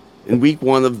game in week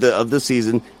 1 of the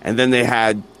season, and then they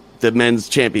had the men's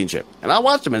championship. And I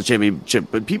watch the men's championship,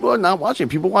 but people are not watching.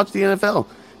 People watch the NFL.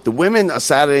 The women are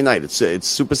Saturday night. It's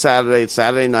Super Saturday. It's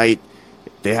Saturday night.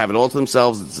 They have it all to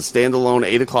themselves. It's a standalone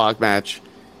 8 o'clock match.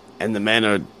 And the men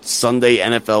are Sunday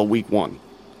NFL week 1.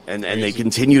 And they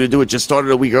continue to do it. Just started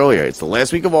a week earlier. It's the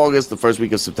last week of August, the first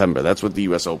week of September. That's what the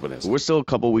U.S. Open is. We're still a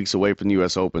couple weeks away from the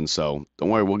U.S. Open, so don't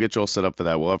worry. We'll get you all set up for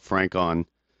that. We'll have Frank on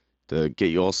to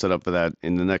get you all set up for that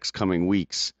in the next coming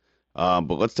weeks. But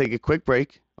let's take a quick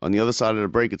break. On the other side of the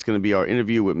break, it's going to be our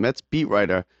interview with Mets beat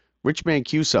writer Rich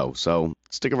Mancuso. So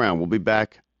stick around. We'll be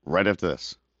back right after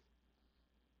this.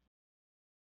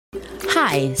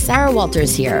 Hi, Sarah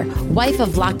Walters here, wife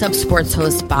of Locked Up Sports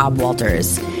host Bob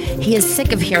Walters. He is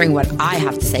sick of hearing what I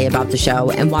have to say about the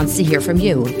show and wants to hear from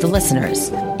you, the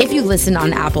listeners. If you listen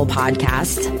on Apple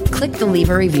Podcasts, click the leave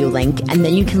a review link and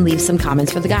then you can leave some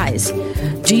comments for the guys.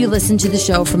 Do you listen to the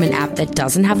show from an app that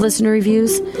doesn't have listener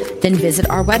reviews? Then visit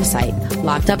our website,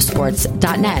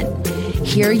 lockedupsports.net.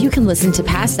 Here you can listen to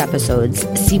past episodes,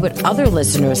 see what other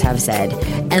listeners have said,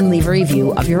 and leave a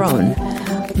review of your own.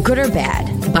 Good or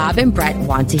bad, Bob and Brett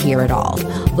want to hear it all.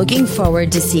 Looking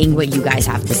forward to seeing what you guys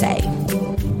have to say.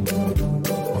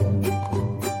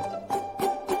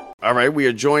 All right, we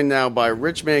are joined now by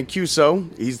Rich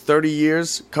Mancuso. He's 30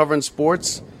 years covering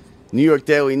sports, New York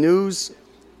Daily News,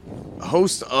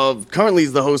 currently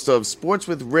is the host of Sports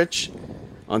with Rich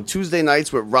on Tuesday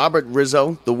nights with Robert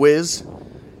Rizzo, the Wiz.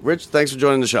 Rich, thanks for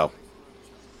joining the show.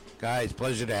 Guys,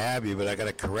 pleasure to have you, but I got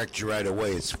to correct you right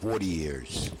away. It's 40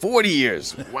 years. 40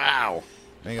 years. Wow.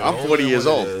 I'm 40 years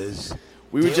old.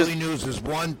 Daily News is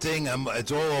one thing.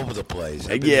 It's all over the place.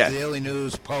 Daily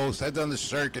News, Post. I've done the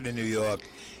circuit in New York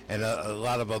and a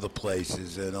lot of other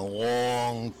places, and a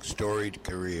long, storied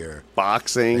career.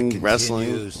 Boxing,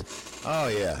 wrestling. Oh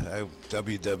yeah,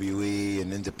 WWE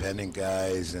and independent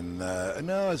guys, and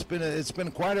no, it's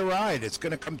been quite a ride. It's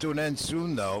going to come to an end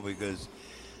soon, though, because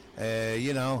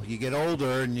you get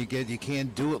older and you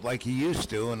can't do it like you used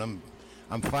to, and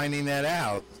I'm finding that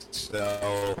out.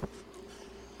 So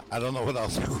I don't know what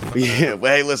else. Yeah,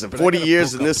 well, hey, listen, 40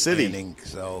 years in this city.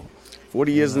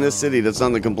 40 years in this city, that's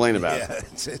nothing to complain about. Yeah,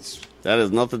 that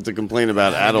is nothing to complain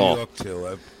about at all. New York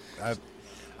too.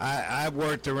 I've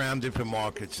worked around different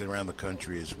markets around the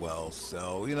country as well.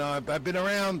 So, I've been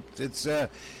around. It's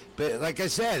but like I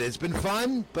said, it's been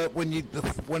fun, but when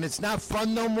it's not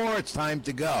fun no more, it's time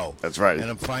to go. That's right. And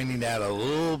I'm finding that a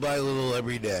little by little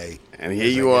every day. And here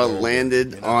you are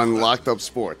landed on Locked Up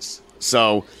Sports.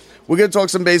 So, we're going to talk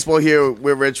some baseball here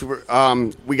with Rich.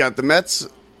 We got the Mets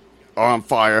are on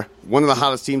fire. One of the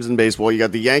hottest teams in baseball. You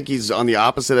got the Yankees on the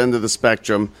opposite end of the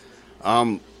spectrum.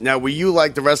 Now, were you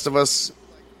like the rest of us?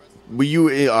 Were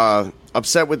you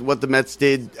upset with what the Mets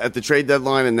did at the trade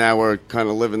deadline, and now we're kind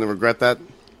of living to regret that?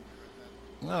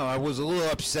 No, I was a little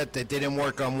upset that they didn't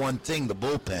work on one thing, the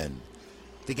bullpen.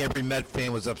 I think every Met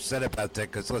fan was upset about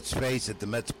that because, let's face it, the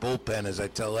Mets bullpen, as I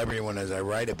tell everyone, as I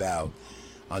write about,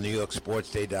 on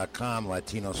NewYorkSportsDay.com,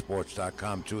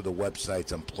 LatinoSports.com, two of the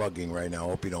websites I'm plugging right now. I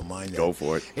hope you don't mind that. Go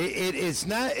for it. It's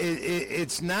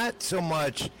not so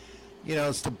much,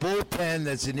 it's the bullpen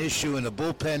that's an issue, and the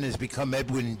bullpen has become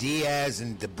Edwin Diaz,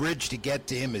 and the bridge to get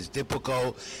to him is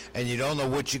difficult, and you don't know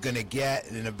what you're going to get,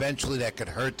 and eventually that could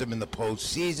hurt them in the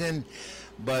postseason.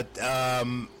 But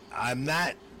I'm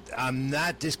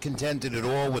not discontented at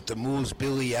all with the moves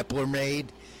Billy Epler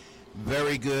made.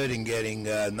 Very good in getting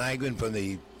Nygren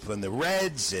from the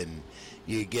Reds, and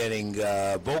you're getting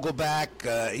Vogelback,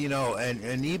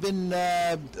 and even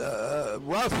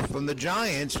Ruff from the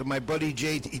Giants, from my buddy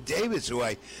J.D. Davis, who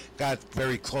I got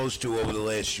very close to over the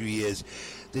last few years.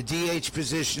 The DH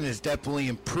position has definitely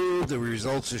improved. The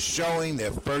results are showing.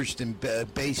 They're first in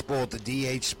baseball at the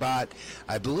DH spot,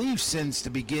 I believe, since the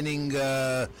beginning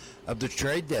of the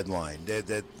trade deadline.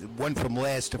 That went from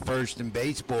last to first in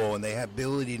baseball, and they have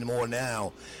ability more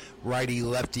now.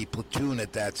 Righty-lefty platoon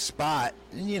at that spot.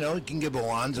 And, you can give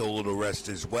Alonso a little rest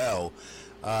as well.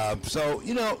 The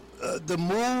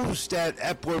moves that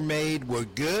Epler made were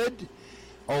good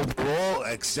overall,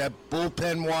 except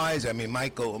bullpen-wise. I mean,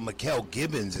 Mikael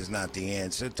Gibbons is not the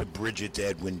answer to bridge it to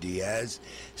Edwin Diaz.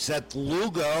 Seth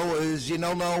Lugo is, you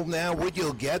don't know now what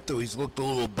you'll get, though he's looked a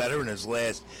little better in his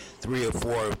last 3 or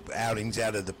 4 outings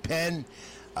out of the pen.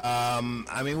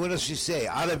 What else you say?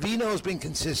 Ottavino's been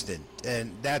consistent,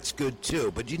 and that's good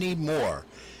too, but you need more.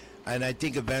 And I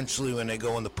think eventually when they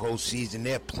go in the postseason,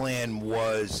 their plan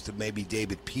was to maybe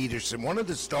David Peterson, one of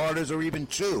the starters, or even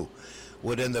 2,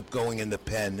 would end up going in the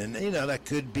pen. And, that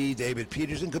could be David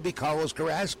Peterson, could be Carlos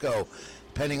Carrasco,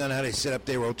 depending on how they set up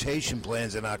their rotation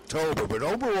plans in October. But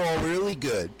overall, really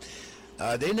good.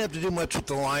 They didn't have to do much with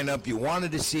the lineup. You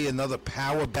wanted to see another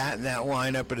power bat in that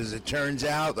lineup, but as it turns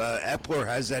out, Epler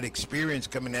has that experience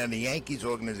coming out of the Yankees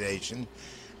organization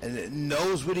and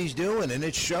knows what he's doing, and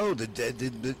it showed.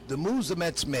 The moves the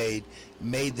Mets made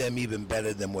them even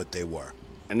better than what they were.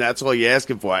 And that's all you're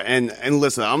asking for. And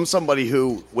listen, I'm somebody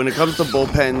who, when it comes to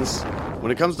bullpens,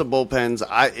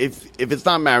 if it's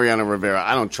not Mariano Rivera,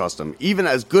 I don't trust him. Even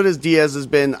as good as Diaz has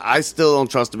been, I still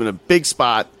don't trust him in a big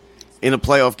spot in a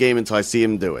playoff game until I see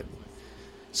him do it.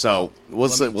 So we'll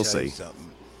see.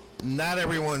 Not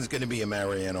everyone's going to be a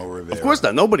Mariano Rivera. Of course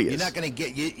not. Nobody is. You're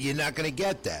not going to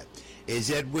get that.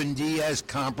 Is Edwin Diaz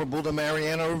comparable to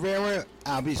Mariano Rivera?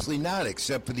 Obviously not,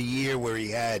 except for the year where he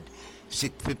had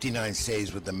 59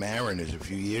 saves with the Mariners a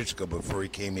few years ago before he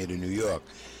came here to New York.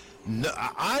 No,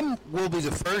 I will be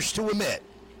the first to admit,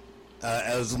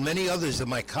 as many others of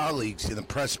my colleagues in the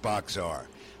press box are,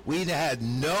 we had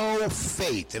no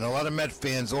faith, and a lot of Met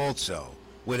fans also,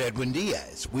 with Edwin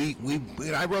Diaz.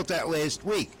 I wrote that last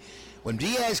week. When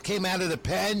Diaz came out of the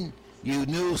pen, you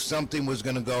knew something was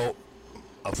going to go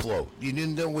afloat. You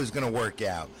didn't know it was going to work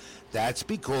out. That's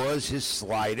because his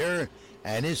slider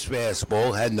and his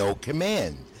fastball had no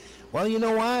command. Well, you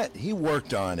know what? He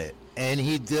worked on it. and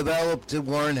he developed to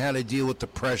learn how to deal with the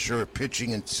pressure of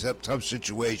pitching in tough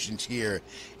situations here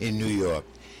in New York.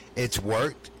 It's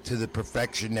worked to the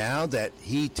perfection now that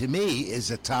he, to me,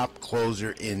 is a top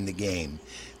closer in the game.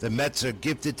 The Mets are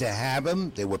gifted to have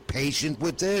him. They were patient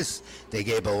with this. They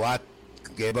gave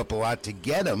up a lot to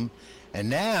get him. And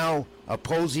now,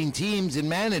 opposing teams and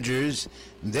managers,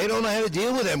 they don't know how to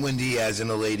deal with Edwin Diaz in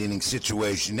a late inning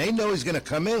situation. They know he's going to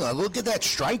come in. Look at that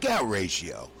strikeout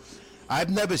ratio. I've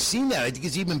never seen that. I think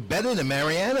it's even better than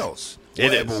Mariano's.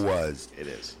 Whatever was. It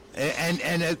is.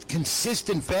 And a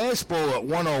consistent fastball at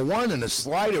 101 and a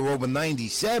slider over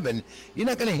 97, you're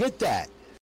not going to hit that.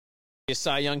 A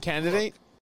Cy Young candidate?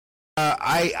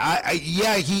 That's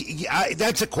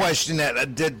a question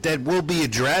that will be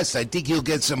addressed. I think he'll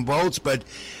get some votes, but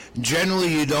generally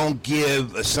you don't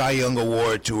give a Cy Young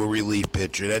award to a relief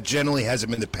pitcher. That generally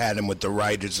hasn't been the pattern with the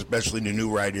writers, especially the new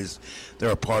writers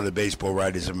that are part of the Baseball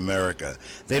Writers of America.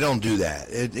 They don't do that.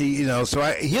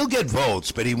 He'll get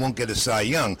votes, but he won't get a Cy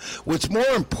Young. What's more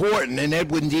important, and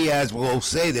Edwin Diaz will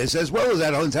say this, as well as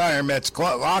that entire Mets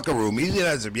locker room, even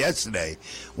as of yesterday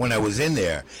when I was in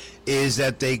there, is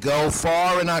that they go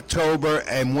far in October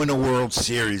and win a World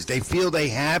Series. They feel they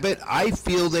have it. I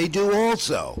feel they do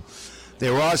also.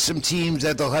 There are some teams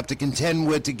that they'll have to contend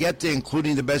with to get there,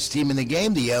 including the best team in the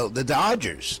game, the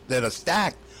Dodgers, that are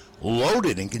stacked,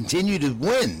 loaded, and continue to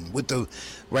win.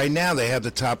 Right now, they have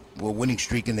the top winning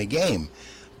streak in the game.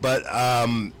 But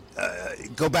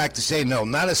go back to say, no,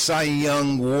 not a Cy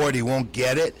Young award. He won't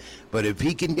get it. But if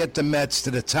he can get the Mets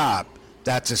to the top,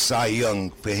 that's a Cy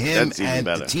Young for him and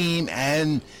the team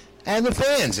and the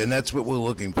fans. And that's what we're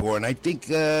looking for. And I think,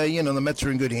 the Mets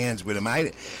are in good hands with him.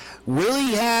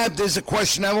 There's a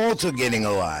question I'm also getting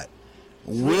a lot.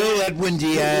 Will Edwin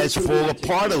Diaz fall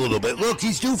apart a little bit? Look,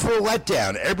 he's due for a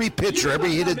letdown. Every pitcher,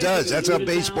 every hitter does. That's how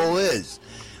baseball is.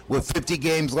 With 50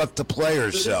 games left to play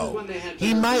or so.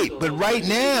 He might, but right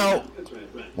now,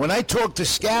 when I talk to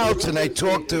scouts and I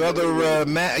talk to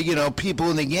other people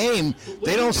in the game,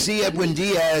 they don't see Edwin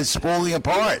Diaz falling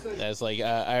apart. That's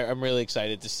I'm really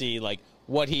excited to see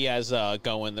what he has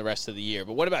going the rest of the year.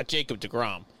 But what about Jacob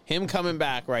deGrom? Him coming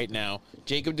back right now.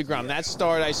 Jacob deGrom. That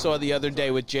start I saw the other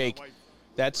day with Jake.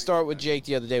 That start with Jake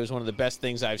the other day was one of the best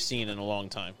things I've seen in a long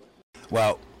time.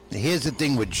 Well, here's the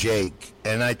thing with Jake,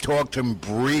 and I talked to him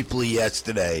briefly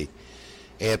yesterday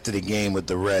after the game with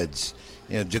the Reds.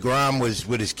 DeGrom was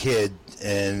with his kid,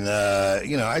 and,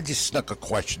 I just snuck a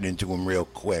question into him real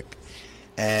quick.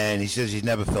 And he says he's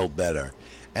never felt better.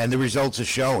 And the results are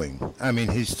showing. I mean,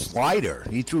 his slider,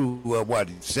 he threw,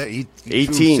 He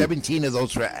 18. threw 17 of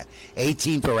those,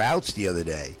 18 for outs the other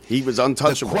day. He was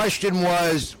untouchable. The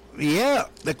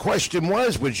question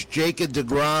was, was Jacob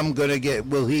deGrom going to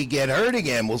will he get hurt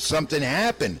again? Will something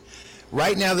happen?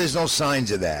 Right now, there's no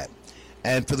signs of that.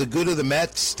 And for the good of the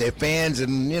Mets, their fans,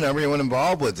 and everyone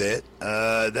involved with it,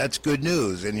 that's good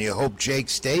news. And you hope Jake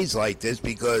stays like this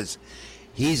because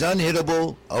he's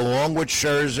unhittable, along with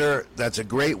Scherzer. That's a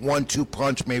great 1-2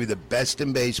 punch, maybe the best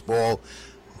in baseball.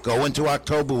 Go into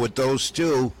October with those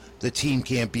two, the team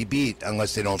can't be beat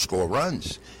unless they don't score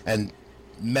runs. And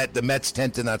the Mets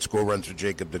tend to not score runs for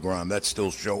Jacob deGrom. That's still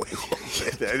showing.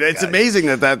 It's amazing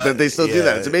that they still do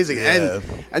that. It's amazing. Yeah.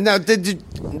 And now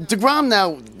deGrom.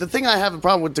 Now the thing I have a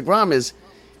problem with deGrom is,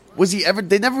 was he ever?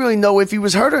 They never really know if he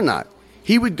was hurt or not.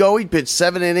 He would go. He'd pitch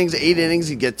 7 innings, 8 innings.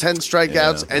 He'd get 10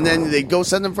 strikeouts, and then they'd go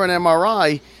send him for an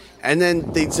MRI, and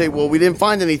then they'd say, "Well, we didn't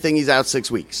find anything. He's out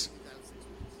 6 weeks."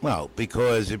 Well,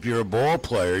 because if you're a ball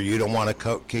player, you don't want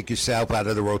to kick yourself out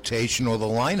of the rotation or the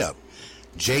lineup.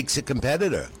 Jake's a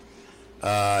competitor.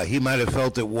 He might have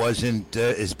felt it wasn't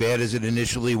as bad as it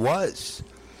initially was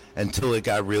until it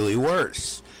got really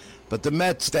worse. But the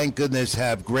Mets, thank goodness,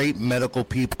 have great medical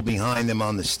people behind them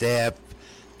on the staff,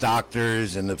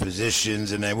 doctors and the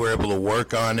physicians, and they were able to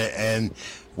work on it. And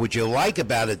what you like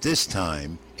about it this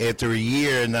time, after a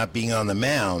year not being on the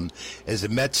mound, is the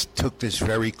Mets took this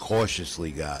very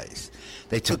cautiously, guys.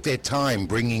 They took their time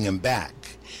bringing him back,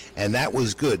 and that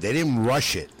was good. They didn't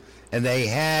rush it. And they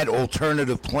had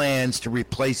alternative plans to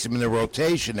replace him in the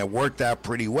rotation that worked out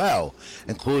pretty well,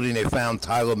 including they found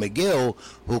Tyler McGill,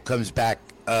 who comes back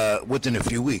within a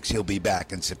few weeks. He'll be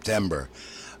back in September.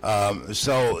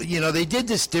 They did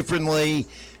this differently.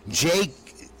 Jake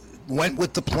went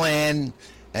with the plan,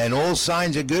 and all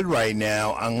signs are good right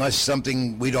now, unless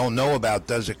something we don't know about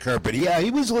does occur. But, yeah,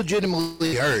 he was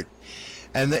legitimately hurt.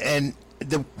 And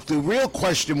the real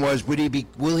question was,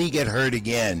 will he get hurt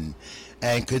again?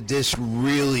 And could this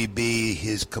really be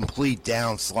his complete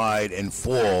downslide and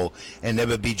fall and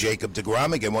never be Jacob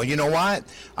deGrom again? Well, you know what?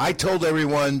 I told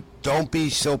everyone, don't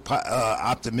be so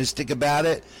optimistic about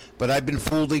it, but I've been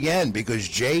fooled again because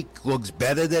Jake looks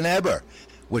better than ever,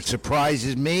 which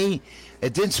surprises me.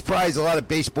 It didn't surprise a lot of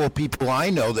baseball people I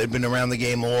know that have been around the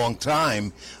game a long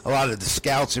time, a lot of the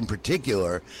scouts in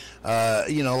particular. A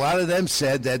lot of them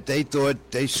said that they thought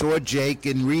they saw Jake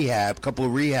in rehab, a couple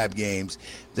of rehab games.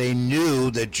 They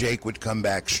knew that Jake would come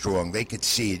back strong. They could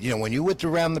see it. When you're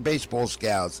around the baseball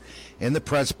scouts, in the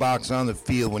press box, on the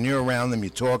field, when you're around them, you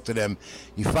talk to them,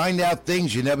 you find out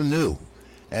things you never knew.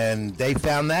 And they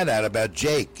found that out about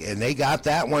Jake, and they got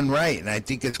that one right, and I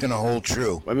think it's going to hold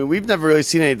true. I mean, we've never really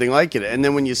seen anything like it. And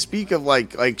then when you speak of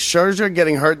like Scherzer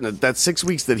getting hurt in that 6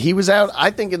 weeks that he was out,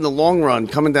 I think in the long run,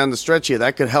 coming down the stretch here,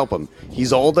 that could help him.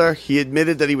 He's older. He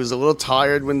admitted that he was a little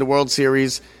tired when the World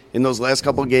Series in those last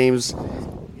couple of games.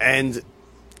 And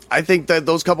I think that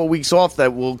those couple of weeks off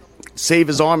that will save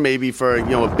his arm maybe for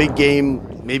a big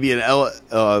game, maybe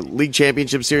an League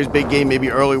Championship Series big game, maybe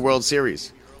early World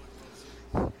Series.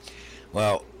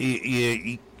 Well,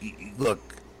 you look,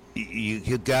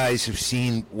 you guys have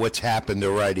seen what's happened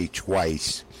already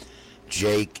twice.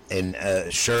 Jake and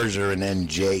Scherzer and then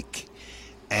Jake,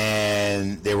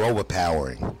 and they're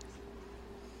overpowering.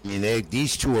 I mean,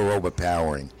 these two are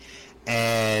overpowering.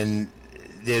 And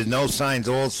there's no signs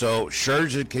also.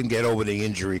 Scherzer can get over the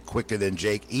injury quicker than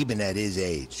Jake, even at his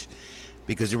age,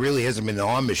 because it really hasn't been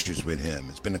arm issues with him.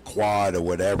 It's been a quad or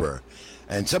whatever.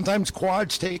 And sometimes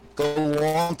quads take a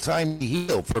long time to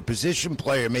heal. For a position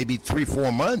player, maybe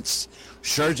 3-4 months.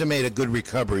 Scherzer made a good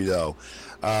recovery, though.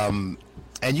 And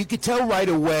you can tell right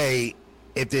away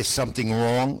if there's something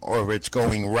wrong or if it's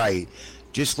going right.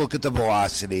 Just look at the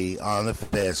velocity on the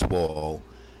fastball,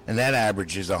 and that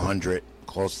averages 100,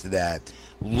 close to that.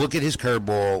 Look at his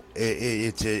curveball.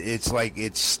 It's like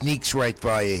it sneaks right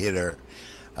by a hitter.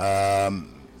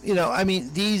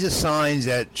 These are signs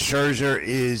that Scherzer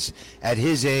is, at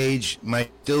his age,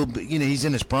 might still be, he's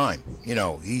in his prime.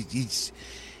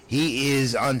 He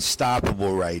is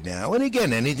unstoppable right now. And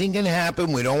again, anything can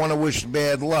happen. We don't want to wish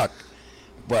bad luck.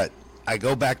 But I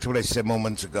go back to what I said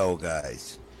moments ago,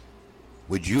 guys.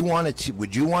 Would you want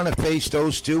to face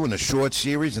those two in a short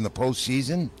series in the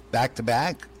postseason, back to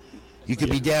back? You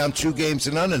could be down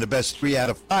 2-0 in the best 3 out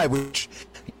of 5, which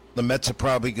the Mets are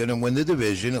probably going to win the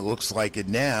division. It looks like it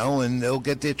now, and they'll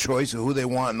get their choice of who they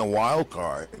want in the wild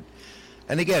card.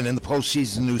 And again, in the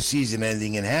postseason, new season,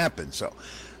 anything can happen. So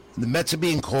the Mets are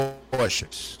being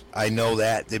cautious. I know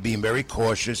that. They're being very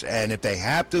cautious, and if they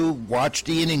have to watch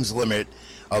the innings limit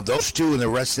of those two and the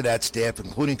rest of that staff,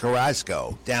 including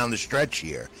Carrasco, down the stretch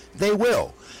here, they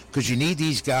will, because you need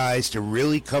these guys to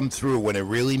really come through when it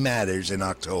really matters in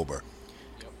October.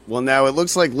 Well, now it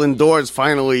looks like Lindor's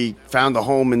finally found a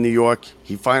home in New York.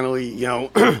 He finally,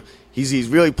 he's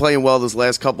really playing well this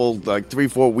last couple,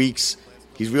 3-4 weeks.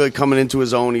 He's really coming into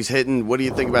his own. He's hitting. What do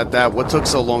you think about that? What took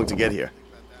so long to get here?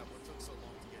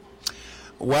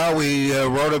 Well,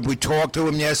 we talked to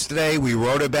him yesterday. We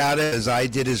wrote about it, as I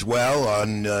did as well,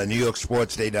 on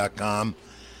NewYorkSportsDay.com.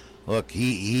 Look,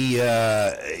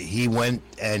 he went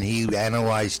and he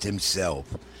analyzed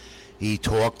himself. He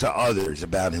talked to others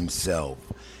about himself.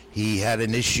 He had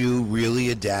an issue really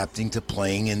adapting to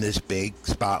playing in this big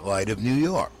spotlight of New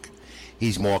York.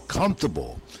 He's more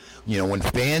comfortable. When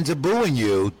fans are booing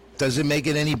you, doesn't make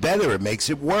it any better. It makes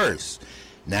it worse.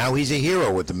 Now he's a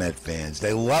hero with the Met fans.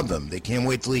 They love him. They can't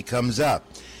wait till he comes up.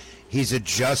 He's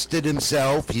adjusted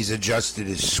himself. He's adjusted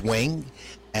his swing.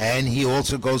 And he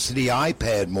also goes to the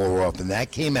iPad more often.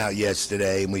 That came out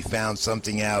yesterday, and we found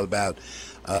something out about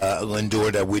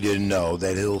Lindor that we didn't know,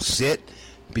 that he'll sit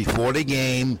before the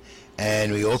game.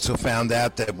 And we also found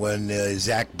out that when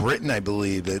Zach Britton, I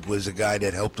believe, it was a guy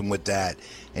that helped him with that,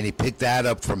 and he picked that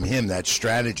up from him, that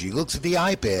strategy. He looks at the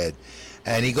iPad,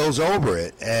 and he goes over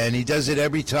it, and he does it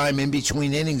every time in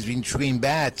between innings, between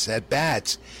bats,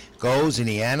 goes and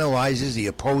he analyzes the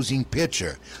opposing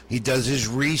pitcher. He does his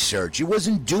research. He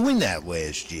wasn't doing that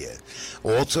last year.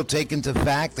 Also take into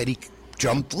fact that he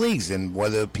jumped leagues, and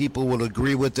whether people will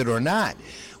agree with it or not,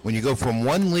 when you go from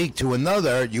one league to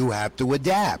another, you have to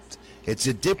adapt. It's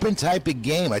a different type of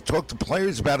game. I talk to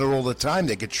players about it all the time.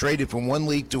 They get traded from one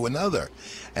league to another,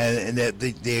 and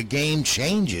their game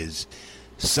changes.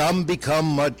 Some become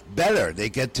much better. They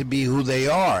get to be who they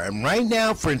are. And right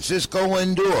now, Francisco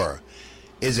Lindor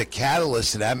is a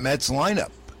catalyst to that Mets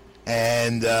lineup,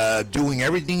 and doing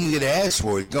everything you could ask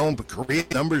for. He's going for career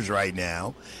numbers right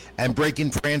now and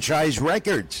breaking franchise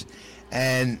records.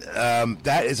 And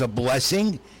that is a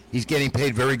blessing. He's getting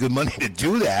paid very good money to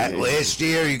do that. Last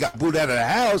year, he got booed out of the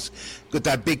house. Got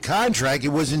that big contract. He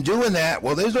wasn't doing that.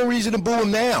 Well, there's no reason to boo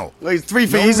him now. Well, he's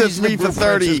he's a 3 for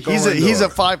 30. He's a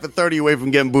 5 for 30 away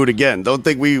from getting booed again. Don't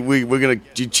think we're gonna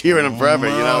be cheering him forever.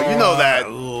 You know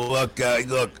that.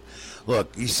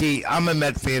 Look. You see, I'm a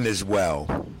Met fan as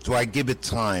well, so I give it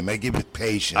time. I give it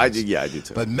patience. I do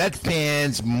too. But Met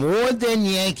fans, more than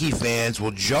Yankee fans,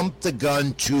 will jump the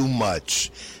gun too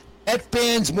much. Met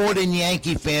fans more than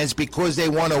Yankee fans, because they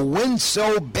want to win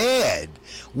so bad,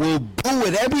 will boo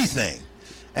at everything.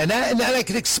 And I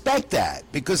could expect that,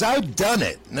 because I've done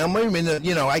it. Now,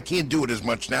 I can't do it as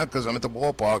much now because I'm at the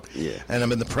ballpark and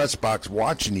I'm in the press box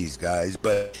watching these guys.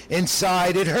 But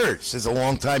inside, it hurts. As a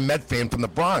longtime Met fan from the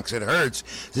Bronx, it hurts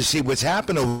to see what's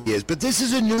happened over the years. But this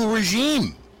is a new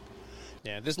regime.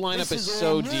 Yeah, this lineup is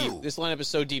so deep. This lineup is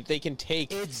so deep. They can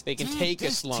take a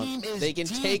slump. They can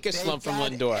take a slump from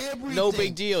Lindor. No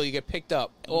big deal. You get picked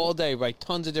up all day by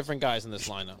tons of different guys in this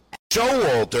lineup.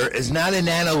 Showalter is not an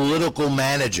analytical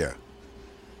manager.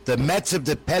 The Mets have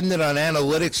depended on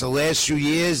analytics the last few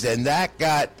years, and that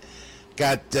got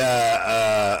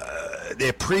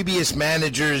their previous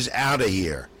managers out of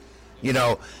here.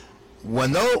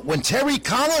 When Terry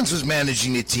Collins was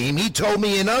managing the team, he told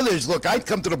me and others, look, I'd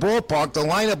come to the ballpark, the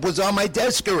lineup was on my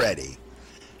desk already.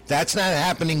 That's not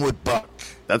happening with Buck.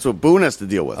 That's what Boone has to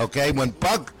deal with. Okay, when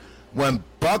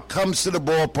Buck comes to the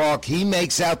ballpark, he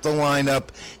makes out the lineup.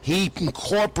 He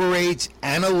incorporates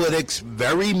analytics,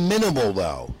 very minimal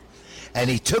though. And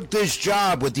he took this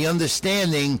job with the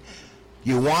understanding,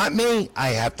 you want me? I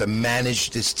have to manage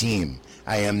this team.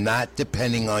 I am not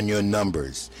depending on your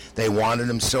numbers. They wanted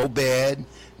him so bad.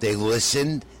 They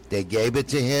listened. They gave it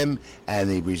to him, and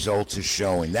the results are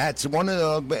showing. That's and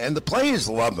the players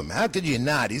love him. How could you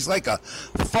not? He's like a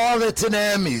father to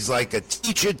them. He's like a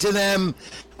teacher to them.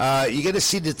 You got to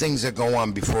see the things that go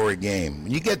on before a game.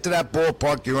 When you get to that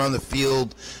ballpark, you're on the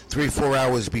field 3-4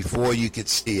 hours before you could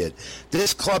see it.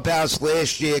 This clubhouse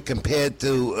last year compared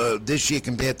to this year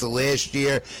compared to last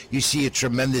year, you see a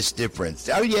tremendous difference.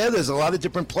 Oh, yeah, there's a lot of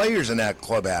different players in that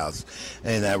clubhouse,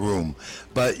 in that room.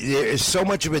 But there is so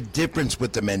much of a difference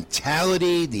with the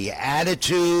mentality, the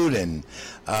attitude, and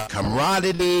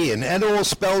camaraderie, and that all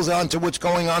spells onto what's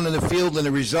going on in the field and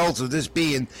the results of this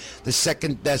being the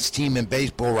second best team in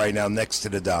baseball right now next to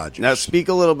the Dodgers. Now speak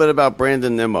a little bit about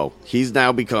Brandon Nimmo. He's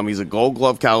a Gold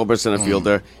Glove caliber center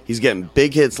fielder. He's getting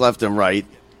big hits left and right.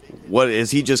 What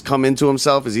is he just come into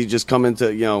himself? Is he just come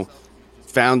into,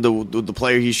 found the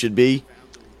player he should be?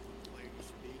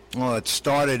 Well, it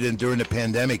started during the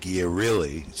pandemic year,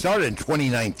 really. It started in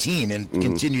 2019 and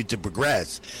continued to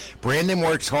progress. Brandon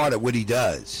works hard at what he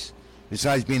does,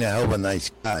 besides being a hell of a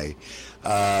nice guy.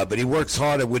 But he works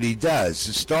hard at what he does.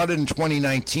 It started in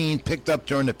 2019, picked up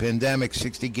during the pandemic,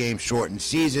 60-game shortened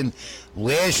season.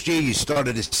 Last year, you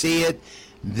started to see it.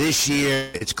 This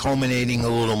year, it's culminating a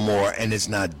little more, and it's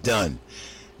not done.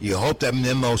 You hope that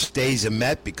Nimmo stays a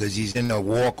Met because he's in a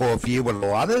walk-off year with a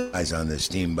lot of guys on this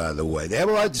team, by the way. They have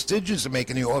a lot of decisions to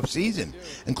make in the offseason,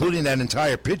 including that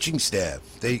entire pitching staff,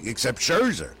 except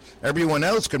Scherzer. Everyone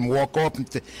else can walk off.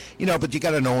 But you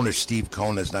got an owner, Steve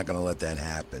Cohen, that's not going to let that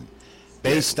happen.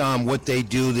 Based on what they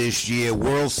do this year,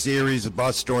 World Series,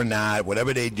 bust or not,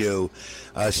 whatever they do,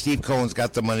 Steve Cohen's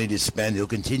got the money to spend. He'll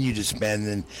continue to spend.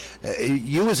 And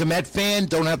you as a Met fan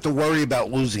don't have to worry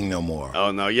about losing no more. Oh,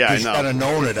 no, yeah, I know. You've got an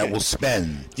owner that will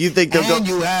spend. Do you think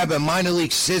you have a minor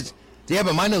league system. They have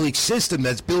a minor league system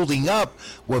that's building up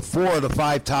with 4 of the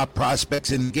 5 top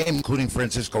prospects in the game, including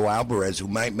Francisco Alvarez, who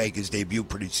might make his debut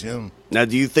pretty soon. Now,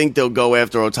 do you think they'll go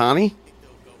after Ohtani?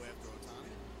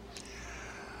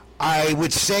 I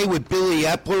would say with Billy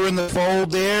Epler in the fold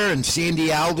there and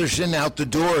Sandy Alderson out the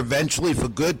door eventually for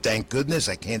good, thank goodness.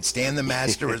 I can't stand the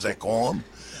master, as I call him.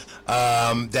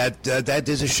 That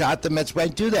there's a shot the Mets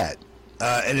might do that.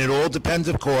 And it all depends,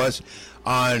 of course,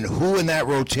 on who in that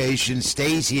rotation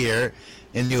stays here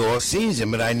in the offseason.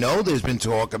 But I know there's been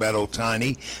talk about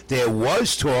Ohtani. There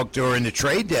was talk during the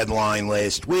trade deadline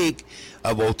last week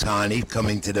of Ohtani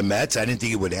coming to the Mets. I didn't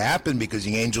think it would happen because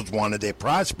the Angels wanted their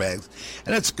prospects.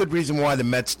 And that's a good reason why the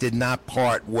Mets did not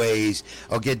part ways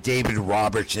or get David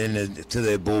Robertson to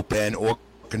their bullpen or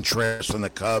Contreras from the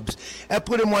Cubs.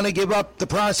 Epler didn't want to give up the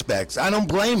prospects. I don't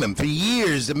blame him. For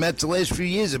years, the Mets, the last few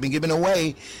years, have been giving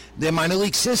away their minor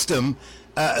league system.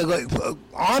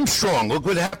 Armstrong, look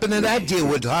what happened in that deal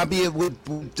with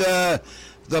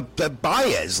the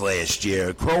Baez last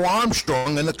year, Crow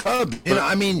Armstrong and the Cubs.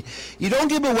 You don't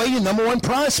give away your number one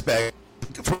prospect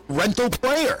for a rental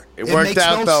player. It worked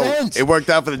out, though. Sense. It worked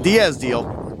out for the Diaz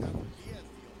deal.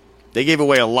 They gave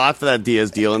away a lot for that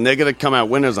Diaz deal, and they're going to come out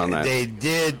winners on that. They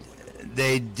did.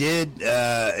 They did,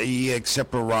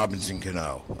 except for Robinson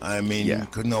Cano. I mean,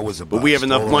 Cano was a bust. But we have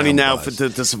enough money now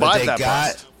to survive that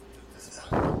bust.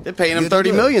 They're paying him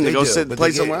 $30 million to go sit and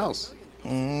play somewhere else.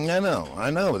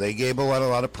 I know. They gave a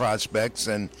lot of prospects,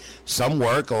 and some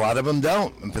work, a lot of them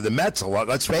don't. And for the Mets,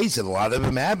 let's face it, a lot of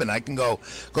them haven't. I can go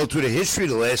through the history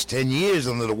of the last 10 years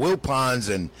under the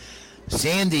Wilpons and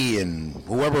Sandy and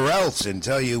whoever else and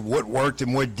tell you what worked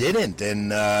and what didn't. And,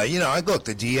 look,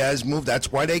 the Diaz move,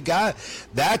 that's why they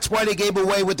gave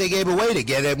away what they gave away to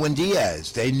get Edwin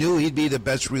Diaz. They knew he'd be the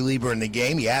best reliever in the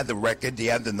game. He had the record, he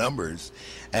had the numbers,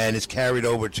 and it's carried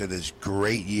over to this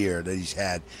great year that he's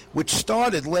had, which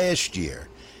started last year.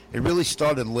 It really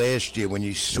started last year when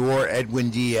you saw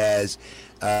Edwin Diaz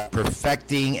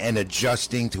perfecting and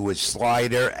adjusting to his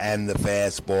slider and the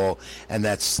fastball, and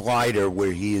that slider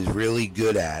where he is really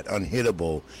good at,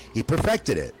 unhittable. He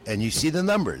perfected it, and you see the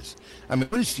numbers. I mean,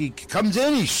 he comes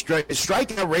in, his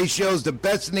strikeout ratio is the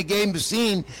best in the game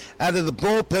seen out of the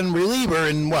bullpen reliever,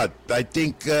 and I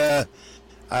think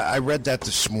I read that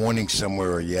this morning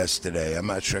somewhere or yesterday. I'm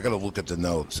not sure. I got to look at the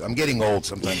notes. I'm getting old.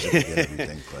 Sometimes I forget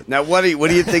everything. But now, what do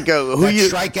you think of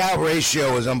strikeout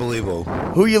ratio is unbelievable.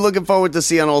 Who are you looking forward to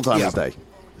see on Old Timers Day?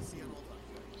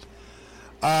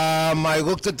 I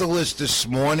looked at the list this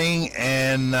morning,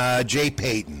 and Jay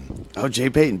Payton. Oh, Jay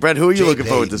Payton. Brett, who are you looking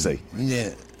forward to see? Yeah.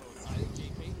 Jay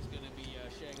Payton's going to be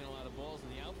shagging a lot of balls in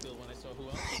the outfield when I saw who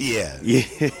else. Yeah.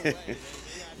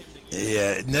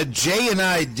 Yeah, now Jay and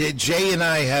I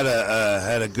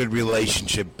had a good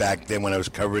relationship back then when I was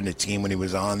covering the team when he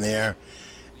was on there,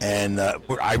 and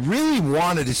I really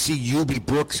wanted to see Eubie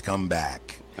Brooks come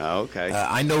back. Oh, okay.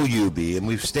 I know Eubie, and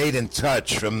we've stayed in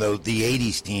touch from the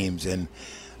 '80s teams, and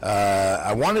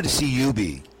I wanted to see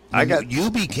Eubie.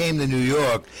 Eubie came to New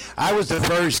York. I was the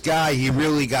first guy he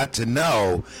really got to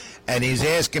know. And he's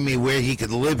asking me where he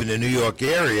could live in the New York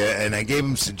area, and I gave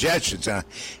him suggestions.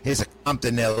 Here's a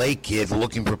Compton, L.A. kid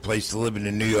looking for a place to live in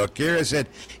the New York area. I said,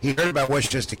 he heard about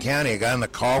Westchester County. I got in the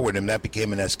car with him. That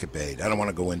became an escapade. I don't want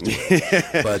to go into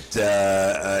it. But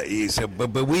he said,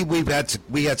 but we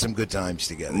had some good times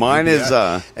together. Mine is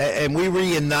and we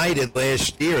reunited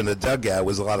last year in the dugout. It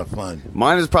was a lot of fun.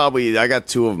 Mine is probably, I got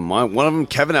two of them. One of them,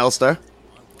 Kevin Elster,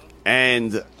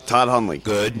 and Todd Hundley.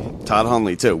 Good. Todd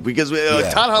Hundley, too. Because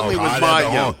Todd Hundley was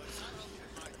my,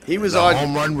 he was our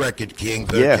home run record king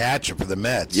for the catcher for the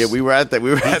Mets. Yeah, we were at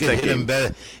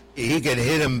that. He could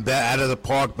hit him out of the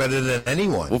park better than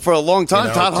anyone. Well, for a long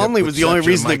time, Todd Hundley was the only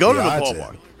reason to go to the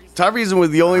ballpark. Todd Reason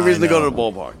was the only reason to go to the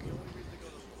ballpark.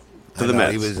 To the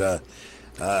Mets. He was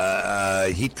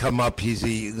he'd come up. He's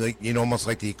almost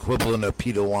like the equivalent of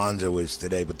Pete Alonso is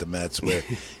today with the Mets, where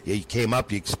he came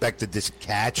up. You expected this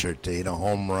catcher to hit a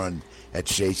home run at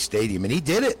Shea Stadium, and he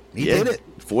did it. He did it.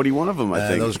 41 of them, I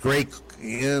think.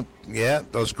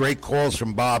 Those great calls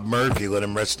from Bob Murphy. Let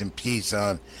him rest in peace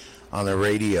on the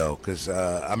radio, because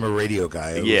I'm a radio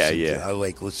guy. I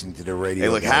like listening to the radio. Hey,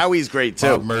 look, Howie's great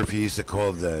too. Bob Murphy used to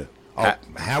call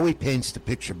Howie paints the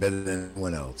picture better than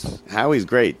anyone else. Howie's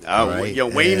great. Right?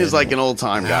 Wayne is like an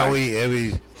old-time guy.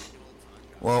 Wayne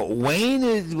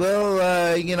is,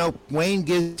 Wayne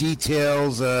gives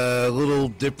details a little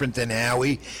different than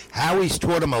Howie. Howie's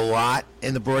taught him a lot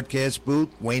in the broadcast booth.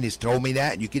 Wayne has told me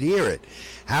that, and you could hear it.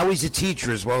 Howie's a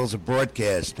teacher as well as a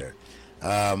broadcaster.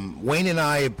 Wayne and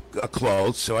I are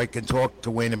close, so I can talk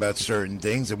to Wayne about certain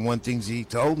things. And one thing he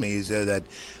told me is that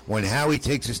when Howie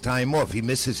takes his time off, he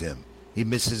misses him. He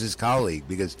misses his colleague,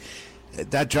 because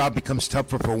that job becomes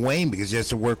tougher for Wayne because he has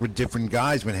to work with different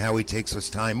guys when Howie takes his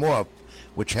time off,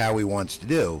 which Howie wants to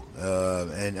do.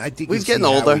 And I think he's getting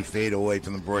older. Howie fade away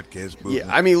from the broadcast booth. Yeah,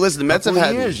 I mean, listen, the Mets have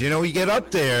had years. You get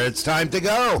up there, it's time to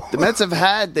go. The Mets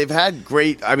they've had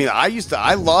great. I mean,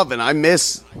 I love and I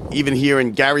miss even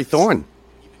hearing Gary Thorne.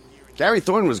 Gary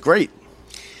Thorne was great.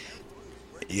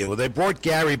 Yeah, well, they brought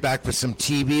Gary back for some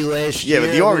TV last year. Yeah,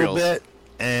 with the Orioles. A little bit.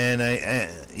 And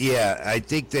I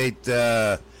think they'd.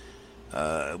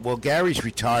 Gary's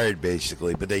retired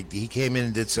basically, but he came in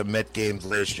and did some Met games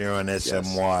last year on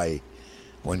SMY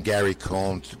when Gary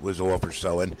Combs was off or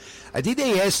so. And I think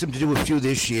they asked him to do a few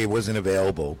this year. Wasn't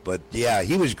available, but yeah,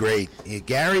 he was great.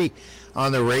 Gary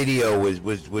on the radio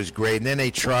was great. And then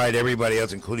they tried everybody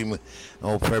else, including my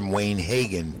old friend Wayne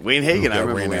Hagan. I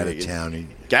remember ran Wayne out Hagan. Of town.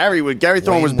 Gary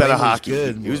Thorne was better hockey.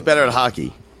 Good. He was better at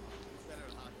hockey.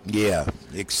 Yeah,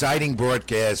 exciting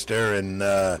broadcaster,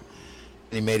 and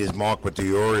he made his mark with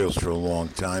the Orioles for a long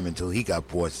time until he got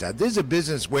forced out. This is a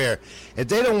business where if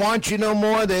they don't want you no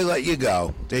more, they let you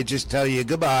go. They just tell you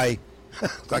goodbye,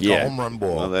 like a home run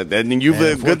ball. Well,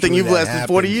 good thing you've lasted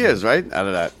 40 years, right? Out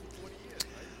of that.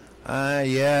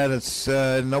 Yeah, that's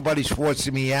nobody's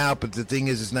forcing me out, but the thing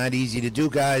is, it's not easy to do,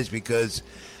 guys, because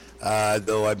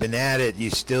though I've been at it, you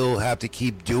still have to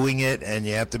keep doing it, and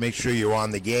you have to make sure you're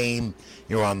on the game,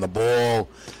 you're on the ball.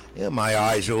 Yeah, my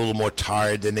eyes are a little more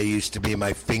tired than they used to be.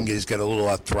 My fingers got a little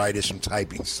arthritis from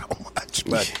typing so much.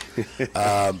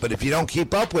 But if you don't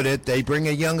keep up with it, they bring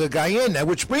a younger guy in. Now,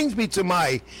 which brings me to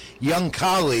my young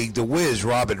colleague, the Wiz,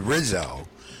 Robert Rizzo,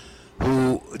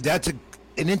 who that's an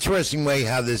interesting way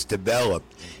how this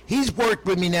developed. He's worked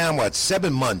with me now,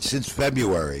 7 months, since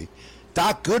February.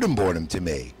 Doc Gooden brought him to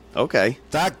me. Okay.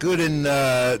 Doc Gooden,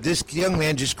 this young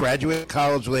man just graduated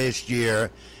college last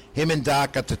year. Him and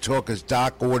Doc got to talk as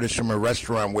Doc orders from a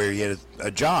restaurant where he had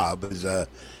a job.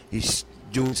 He's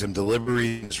doing some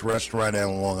delivery in this restaurant out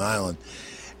on Long Island.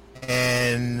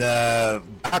 And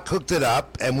Doc hooked it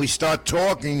up, and we start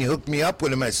talking. He hooked me up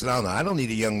with him. I said, oh, no, I don't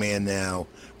need a young man now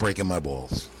breaking my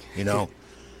balls. You know?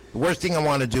 The worst thing I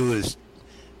want to do is,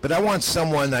 but I want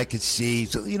someone I could see.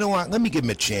 So, you know what? Let me give him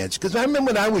a chance. Because I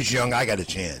remember when I was young, I got a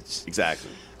chance.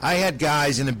 Exactly. I had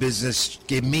guys in the business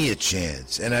give me a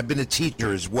chance, and I've been a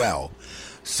teacher as well.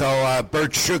 So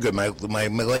Bert Sugar, my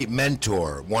late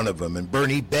mentor, one of them, and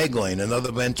Bernie Beglane,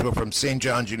 another mentor from St.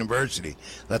 John's University,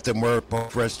 let them work,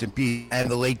 both rest in peace, and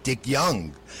the late Dick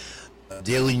Young,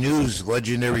 Daily News,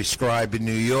 legendary scribe in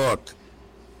New York,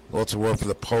 also worked for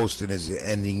the Post in his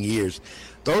ending years.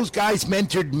 Those guys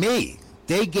mentored me.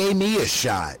 They gave me a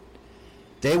shot.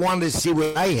 They wanted to see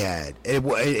what I had.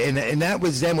 And that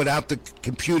was then without the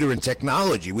computer and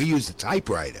technology. We used a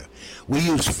typewriter. We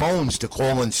used phones to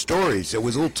call in stories. It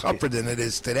was a little tougher than it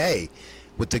is today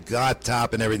with the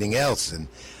laptop and everything else. And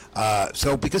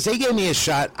so because they gave me a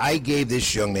shot, I gave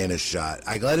this young man a shot.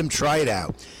 I let him try it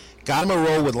out. Got him a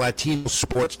role with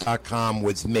LatinoSports.com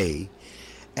with me.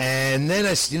 And then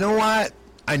I said, you know what?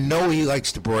 I know he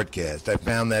likes to broadcast. I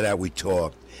found that out. We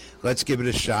talked. Let's give it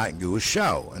a shot and do a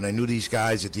show. And I knew these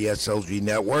guys at the SLG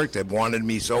Network that wanted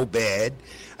me so bad.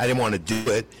 I didn't want to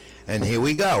do it. And here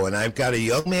we go. And I've got a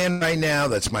young man right now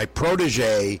that's my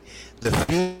protege, the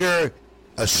future,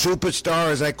 a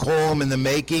superstar, as I call him, in the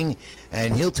making.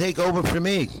 And he'll take over for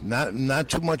me. Not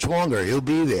too much longer. He'll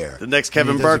be there. The next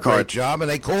Kevin Burkhardt. Burkhardt. Great job. And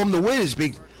they call him the Wiz.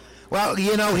 Well,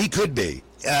 you know, he could be.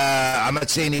 I'm not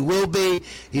saying he will be.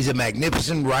 He's a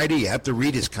magnificent writer. You have to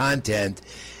read his content.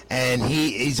 And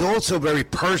he's also very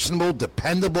personable,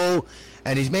 dependable,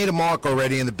 and he's made a mark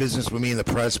already in the business with me in the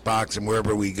press box and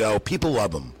wherever we go. People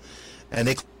love him. And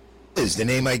they is the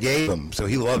name I gave him, so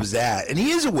he loves that. And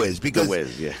he is a whiz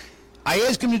because yeah. I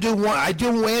ask him to do one. I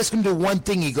do ask him to do one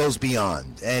thing. He goes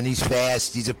beyond, and he's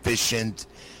fast. He's efficient.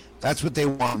 That's what they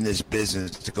want in this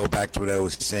business. To go back to what I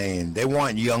was saying, they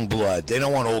want young blood. They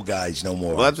don't want old guys no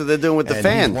more. Well, that's what they're doing with the and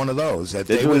Fan. He's one of those that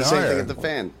they're they doing would the same hire. thing at the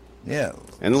Fan. Yeah.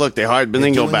 And look, they hired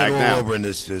Beningo back now. Over in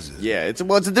this business. Yeah, it's a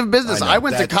different business. I know, I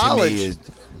went to that college.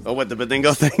 Oh, what, the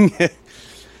Beningo thing?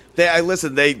 They.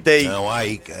 No,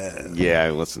 yeah,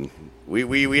 listen.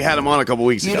 We had him on a couple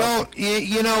weeks ago.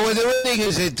 You know, the thing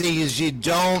is you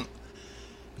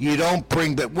don't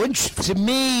bring, but to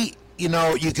me, you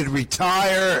know, you could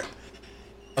retire.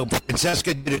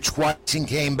 Francesca did it twice and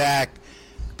came back.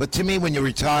 But to me, when you're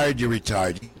retired, you're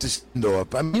retired. You just stand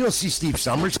up. I mean, you don't see Steve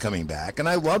Summers coming back, and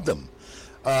I loved him.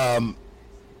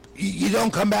 You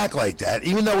don't come back like that,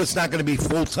 even though it's not going to be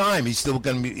full time. He's still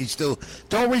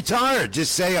don't retire.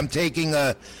 Just say I'm taking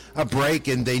a break,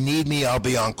 and they need me. I'll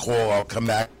be on call. I'll come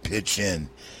back, pitch in.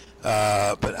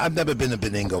 But I've never been a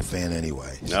Beningo fan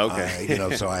anyway.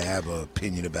 Okay. So I have an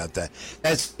opinion about that.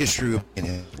 That's history of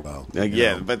him as well.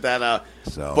 Yeah, but that.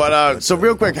 So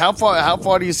real quick, how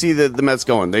far do you see the Mets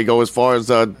going? They go as far as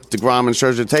DeGrom and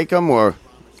Scherzer take them, or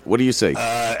what do you see?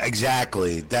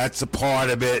 Exactly. That's a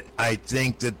part of it. I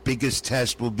think the biggest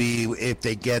test will be if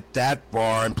they get that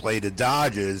far and play the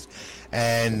Dodgers.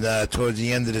 And towards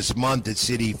the end of this month at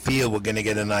Citi Field, we're going to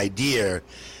get an idea.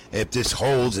 If this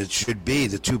holds, it should be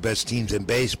the two best teams in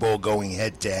baseball going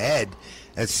head-to-head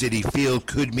at Citi Field.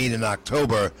 Could meet in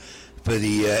October for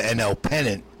the NL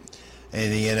pennant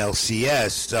and the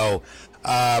NLCS. So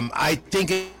I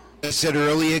think, as I said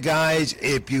earlier, guys,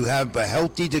 if you have a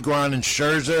healthy DeGrom and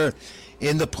Scherzer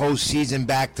in the postseason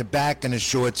back-to-back in a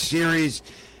short series,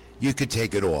 you could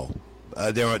take it all.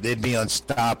 They'd be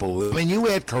unstoppable. I mean, you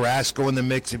add Carrasco in the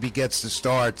mix if he gets the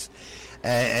starts.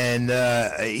 And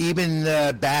even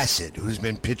Bassett, who's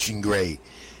been pitching great.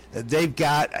 They've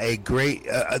got a great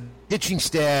pitching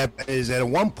staff is at a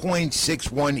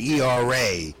 1.61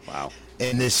 ERA. Wow.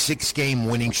 in this 6-game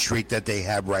winning streak that they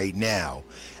have right now.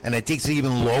 And I think it's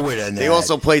even lower than that. They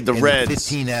also played the Reds.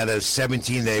 15 out of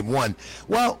 17 they've won.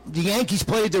 Well, the Yankees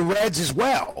played the Reds as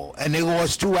well, and they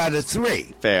lost 2 out of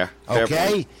 3. Fair.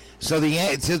 Okay? So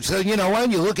you know,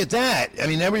 when you look at that, I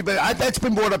mean, everybody, that's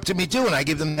been brought up to me too, and I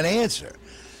give them an answer.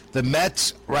 The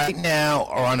Mets right now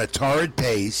are on a torrid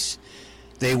pace.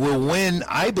 They will win,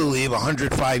 I believe,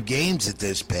 105 games at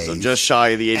this pace. So just shy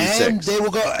of the 86. And they will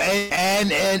go,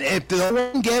 and if no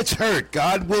one gets hurt,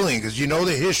 God willing, because you know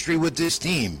the history with this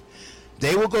team,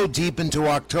 they will go deep into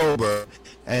October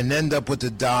and end up with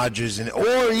the Dodgers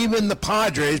or even the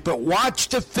Padres. But watch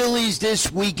the Phillies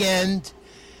this weekend.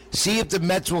 See if the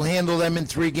Mets will handle them in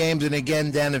 3 games, and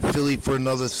again down in Philly for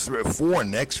another 3 or 4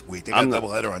 next week. They got a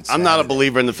doubleheader on Saturday. I'm not a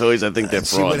believer in the Phillies. I think they're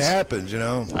frauds. See what happens, you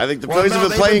know. I think the Phillies have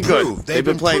been playing good. They've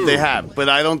been playing. They have, but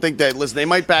I don't think that. Listen, they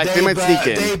might sneak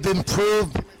in. They've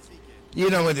improved. You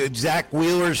know, Zach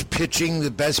Wheeler's pitching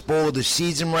the best ball of the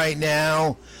season right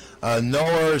now.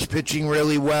 Noah is pitching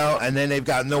really well, and then they've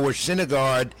got Noah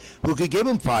Syndergaard, who could give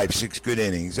him 5-6 good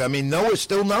innings. I mean, Noah's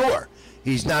still Noah.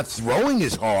 He's not throwing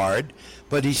as hard,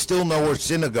 but he's still Noah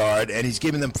Syndergaard, and he's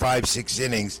giving them 5-6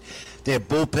 innings. Their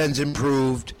bullpen's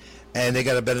improved, and they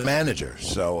got a better manager.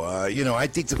 So, you know, I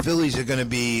think the Phillies are going to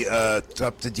be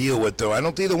tough to deal with, though. I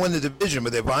don't think they'll win the division,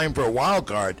 but they're vying for a wild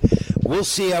card. We'll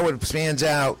see how it pans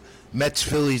out. Mets,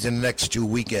 Phillies in the next 2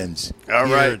 weekends. All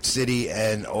here right. at City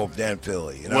and over there in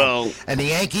Philly. You know? Well, and the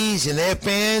Yankees and their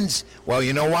fans, well,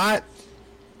 you know what?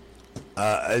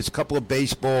 As a couple of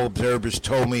baseball observers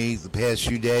told me the past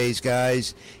few days,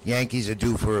 guys, Yankees are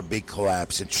due for a big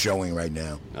collapse. It's showing right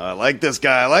now. I like this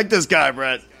guy,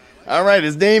 Brett. All right,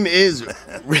 his name is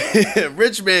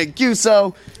Rich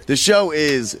Mancuso. The show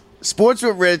is Sports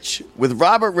with Rich with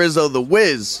Robert Rizzo, the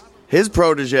Wiz, his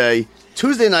protege.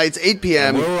 Tuesday nights, 8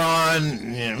 p.m. We're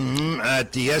on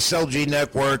at the SLG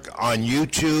Network on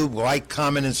YouTube. Like,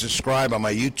 comment, and subscribe on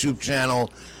my YouTube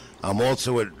channel. I'm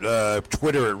also at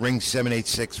Twitter at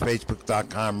Ring786,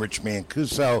 Facebook.com, Rich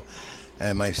Mancuso,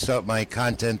 and my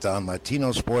content on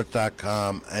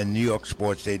LatinoSports.com and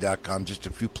NewYorkSportsDay.com, just a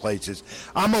few places.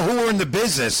 I'm a whore in the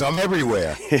business. I'm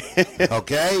everywhere.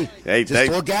 Okay? Hey,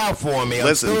 just look out for me.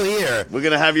 Listen, I'm still here. We're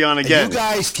going to have you on again. And you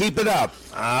guys keep it up.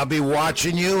 I'll be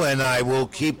watching you, and I will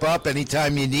keep up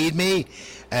anytime you need me.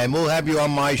 And we'll have you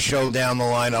on my show down the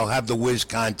line. I'll have the Wiz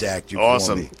contact you.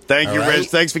 Awesome. For me. Thank you, right? Rich.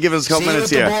 Thanks for giving us a couple minutes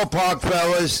here. See you at the ballpark,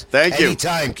 fellas. Thank you.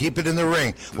 Anytime. Keep it in the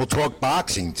ring. We'll talk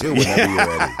boxing, too, whenever you're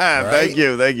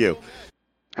ready. Thank you.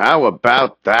 How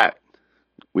about that?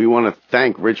 We want to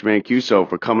thank Rich Mancuso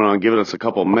for coming on, giving us a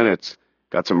couple minutes.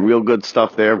 Got some real good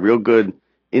stuff there, real good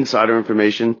insider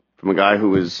information from a guy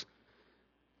who is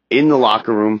in the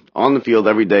locker room, on the field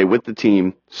every day with the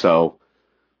team. So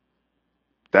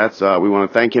that's we want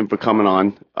to thank him for coming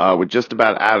on. We're just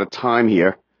about out of time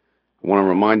here. I want to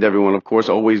remind everyone, of course,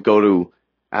 always go to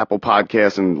Apple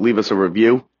Podcasts and leave us a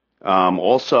review.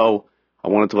 Also, I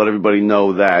wanted to let everybody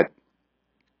know that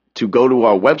to go to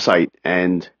our website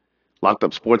and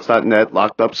lockedupsports.net,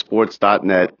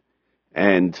 lockedupsports.net,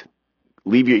 and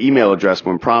leave your email address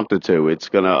when prompted to. It's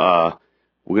gonna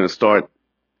we're gonna start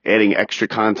adding extra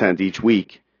content each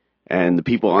week, and the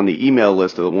people on the email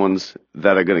list are the ones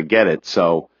that are going to get it.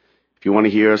 So if you want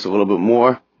to hear us a little bit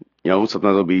more, you know,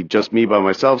 sometimes it'll be just me by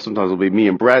myself, sometimes it'll be me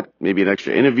and Brett, maybe an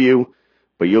extra interview,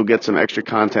 but you'll get some extra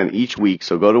content each week.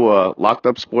 So go to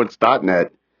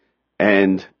lockedupsports.net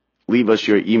and leave us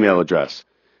your email address.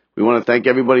 We want to thank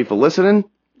everybody for listening.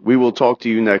 We will talk to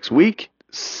you next week.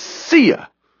 See ya.